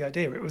hospital, she had the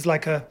idea. It was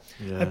like I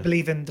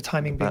believe in the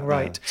timing being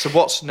right. So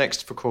what's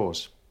next for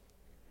Cause?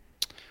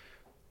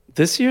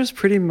 This year's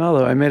pretty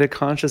mellow. I made a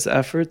conscious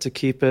effort to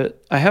keep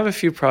it. I have a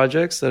few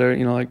projects that are,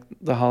 you know, like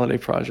the holiday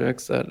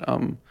projects that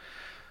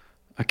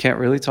I can't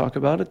really talk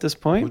about at this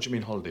point. What do you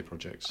mean holiday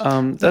projects?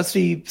 That's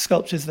the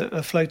sculptures that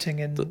are floating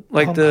in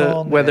like Hong the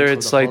Kong, whether and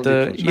it's like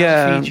the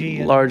Fiji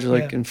and- large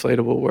like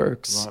inflatable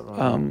works.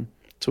 Right.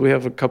 So we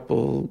have a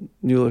couple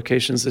new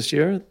locations this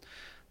year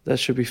that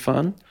should be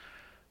fun,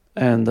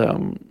 and you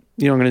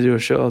know, I'm going to do a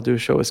show. I'll do a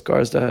show with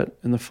Skarsdård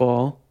in the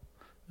fall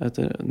at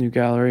the new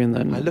gallery, and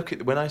then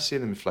when I see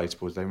them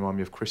inflatables, they remind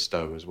me of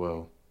Christo as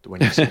well.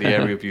 When you see the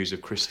aerial views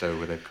of Christo,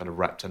 where they've kind of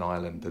wrapped an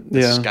island,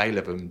 the scale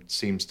of them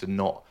seems to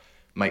not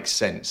make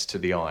sense to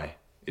the eye.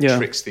 It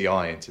tricks the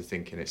eye into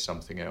thinking it's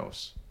something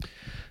else.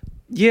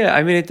 Yeah,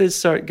 I mean, it did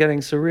start getting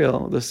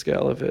surreal, the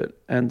scale of it,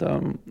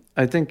 and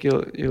I think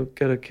you'll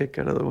get a kick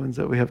out of the ones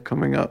that we have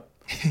coming up.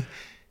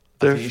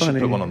 They're I think you funny.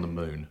 should put one on the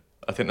moon.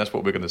 I think that's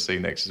what we're going to see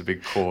next, is a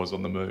big Cause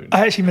on the moon.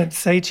 I actually meant to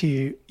say to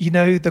you, you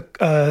know, the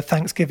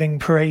Thanksgiving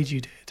parade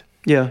you did.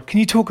 Yeah. Can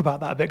you talk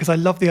about that a bit? Because I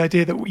love the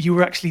idea that you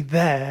were actually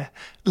there,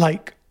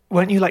 like,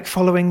 weren't you like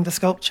following the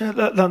sculpture,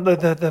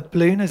 the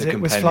balloon as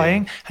it was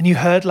flying, and you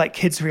heard like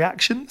kids'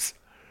 reactions?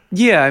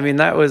 Yeah, I mean,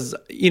 that was,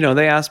 you know,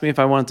 they asked me if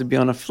I wanted to be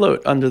on a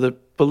float under the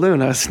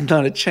balloon. I said,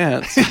 not a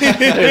chance.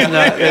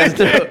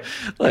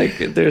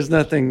 There's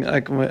nothing,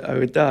 like, I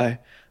would die.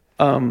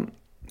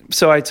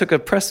 So I took a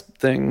press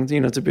thing,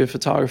 you know, to be a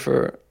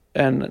photographer.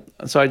 And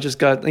so I just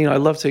got, you know, I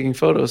love taking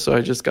photos. So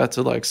I just got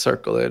to like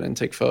circle it and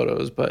take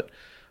photos. But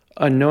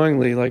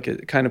unknowingly, like,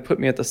 it kind of put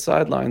me at the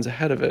sidelines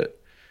ahead of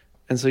it.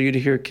 And so you'd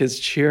hear kids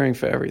cheering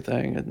for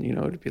everything. And, you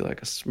know, it'd be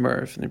like a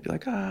Smurf. And they'd be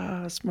like,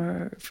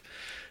 Smurf.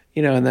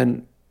 You know, and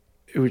then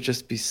it would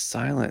just be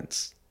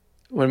silence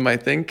when my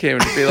thing came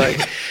to be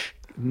like,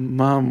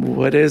 Mom,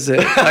 what is it?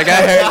 Like,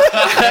 I heard.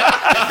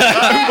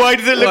 Why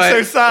does it look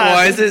so sad?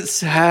 Why is it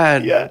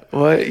sad? Yeah.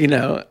 What, you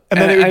know? And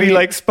then it would be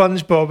like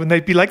SpongeBob, and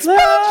they'd be like,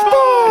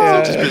 SpongeBob!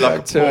 It'd just be like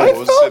a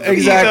pause.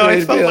 Exactly.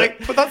 I felt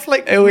like, but that's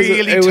like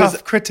really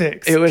tough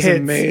critics. It was kids.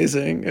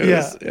 amazing. It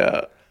was,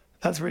 yeah.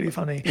 That's really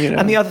funny. You know?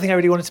 And the other thing I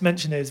really wanted to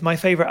mention is my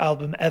favorite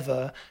album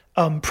ever,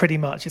 pretty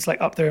much, it's like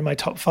up there in my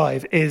top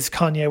 5, is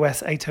Kanye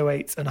West's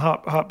 808s and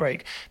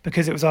Heartbreak,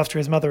 because it was after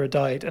his mother had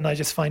died, and I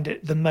just find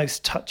it the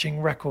most touching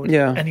record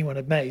anyone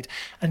had made.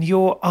 And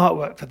your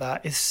artwork for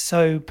that is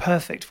so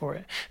perfect for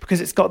it, because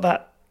it's got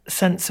that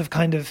sense of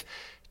kind of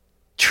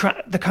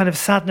the kind of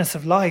sadness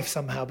of life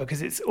somehow,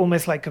 because it's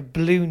almost like a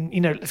balloon,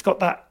 you know, it's got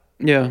that.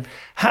 Yeah.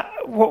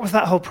 What was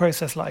that whole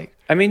process like?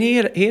 I mean, he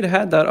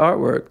had that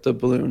artwork, the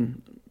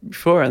balloon,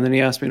 before, and then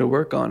he asked me to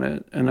work on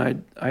it, and I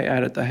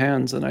added the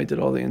hands, and I did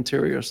all the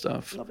interior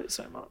stuff. Love it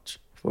so much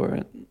for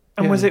it.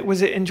 And was it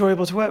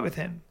enjoyable to work with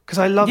him? Because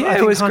I love. Yeah, I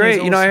it was Kanye's great.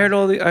 Awesome. You know,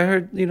 I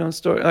heard you know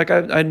story like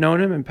I'd known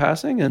him in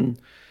passing, and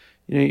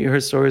you know, you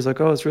heard stories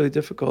like, oh, it's really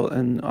difficult,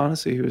 and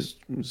honestly, he was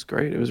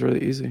great. It was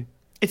really easy.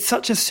 It's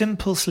such a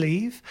simple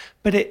sleeve,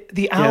 but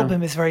the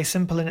album is very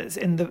simple, and it's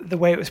in the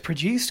way it was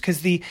produced,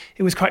 because it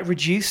was quite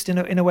reduced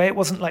in a way. It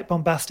wasn't like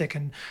bombastic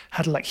and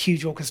had like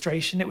huge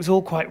orchestration. It was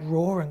all quite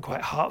raw and quite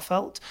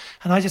heartfelt,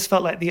 and I just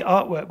felt like the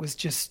artwork was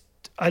just.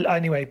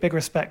 Anyway, big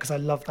respect, because I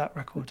love that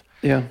record.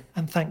 Yeah,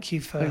 and thank you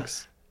for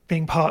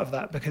being part of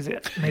that, because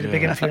it made a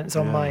big influence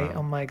on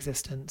my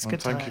existence. Well,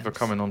 thank you for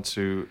coming on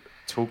to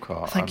Talk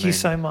Art. Thank you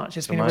so much.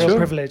 It's been a real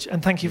privilege,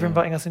 and thank you for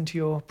inviting us into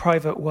your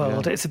private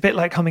world. It's a bit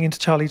like coming into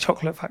Charlie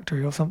Chocolate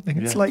Factory or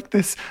something. It's like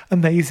this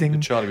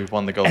amazing Charlie, we've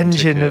won the golden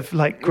engine ticket. of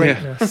like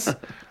greatness.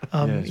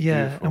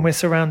 And we're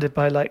surrounded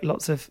by like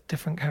lots of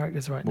different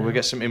characters right now. Well, we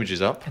get some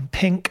images up. And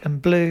pink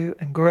and blue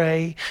and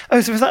grey.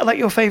 Oh, so is that like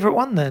your favourite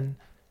one then?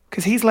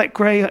 Because he's like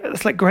grey.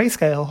 It's like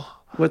grayscale.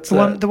 What's the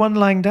that? one? The one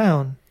lying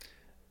down.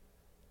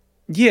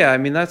 Yeah, I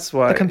mean, that's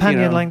why the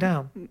companion lying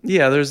down.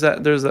 Yeah, there's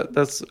that.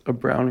 That's a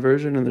brown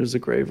version, and there's a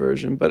gray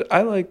version. But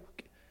I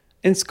like,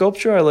 in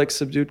sculpture, I like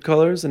subdued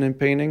colors, and in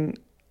painting,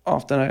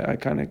 often I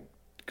kind of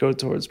go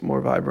towards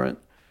more vibrant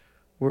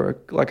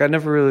work. Like I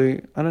never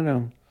really, I don't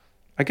know.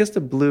 I guess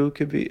the blue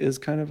is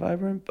kind of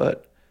vibrant,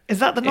 but is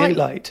that the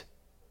nightlight?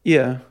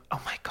 Yeah.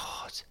 Oh my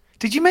god!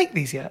 Did you make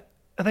these yet?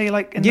 Are they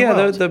like in the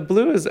world? the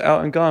blue is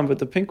out and gone, but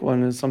the pink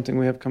one is something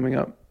we have coming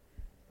up.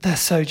 They're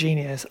so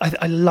genius.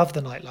 I love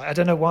the nightlight. I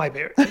don't know why,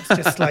 but it's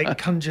just like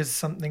conjures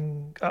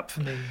something up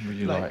for me.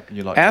 You like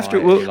after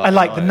light, well, I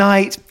like the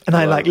night, and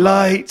I like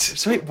light.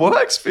 So it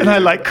works for you. And I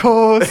like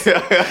Cause.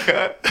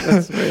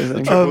 That's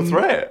amazing. Triple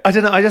threat. I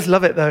don't know. I just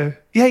love it though.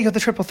 Yeah, you got the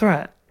triple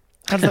threat.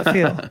 How does that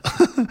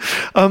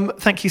feel?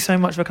 Thank you so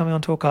much for coming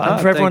on Talk Art.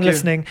 And for everyone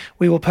listening,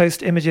 we will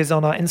post images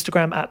on our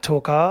Instagram at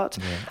Talk Art.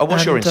 Yeah. Oh,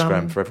 what's your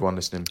Instagram for everyone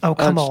listening? Oh,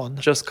 come on.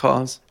 Just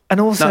Cause.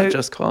 And also, not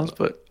Just Cause,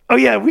 but Oh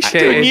yeah, we should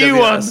do a new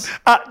one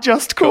at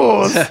Just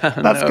Cause.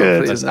 That's No,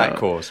 good. please, At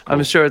Cause.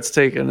 I'm sure it's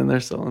taken and they're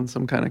selling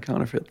some kind of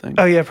counterfeit thing.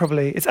 Oh yeah,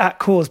 probably. It's at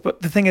Cause,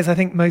 but the thing is, I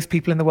think most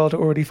people in the world are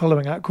already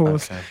following at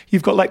Cause. Okay.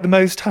 You've got like the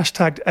most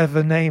hashtagged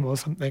ever name or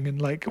something,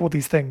 and like all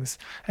these things.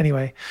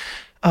 Anyway,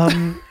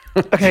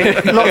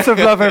 okay. Lots of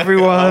love,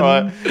 everyone. All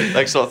right.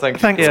 Thanks a lot. Thank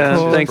you. Thanks, Yeah,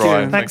 Cause. thank you.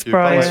 Brian. Thanks, Thank you.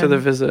 Brian. Thanks for the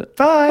visit.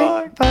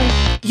 Bye.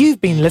 Bye.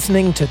 You've been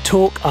listening to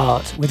Talk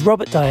Art with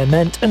Robert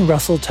Diament and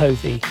Russell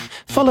Tovey.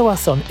 Follow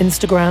us on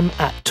Instagram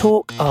at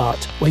Talk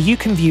Art, where you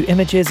can view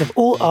images of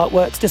all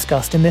artworks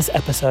discussed in this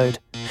episode.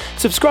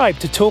 Subscribe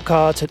to Talk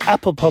Art at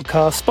Apple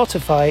Podcasts,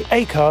 Spotify,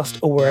 Acast,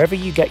 or wherever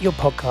you get your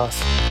podcasts.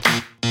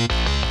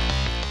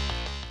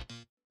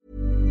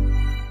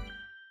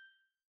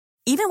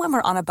 Even when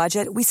we're on a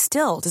budget, we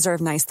still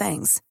deserve nice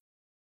things.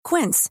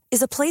 Quince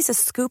is a place to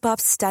scoop up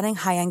stunning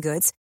high-end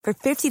goods for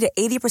 50 to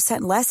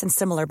 80% less than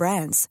similar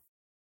brands.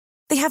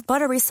 They have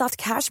buttery soft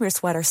cashmere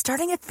sweaters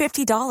starting at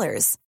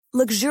 $50,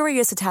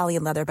 luxurious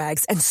Italian leather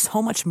bags, and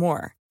so much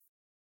more.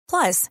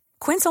 Plus,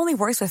 Quince only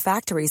works with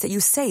factories that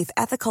use safe,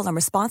 ethical, and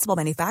responsible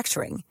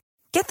manufacturing.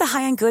 Get the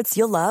high-end goods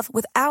you'll love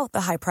without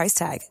the high price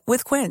tag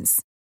with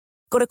Quince.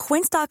 Go to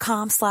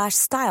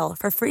quince.com/style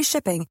for free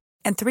shipping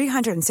and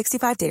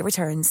 365-day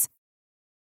returns.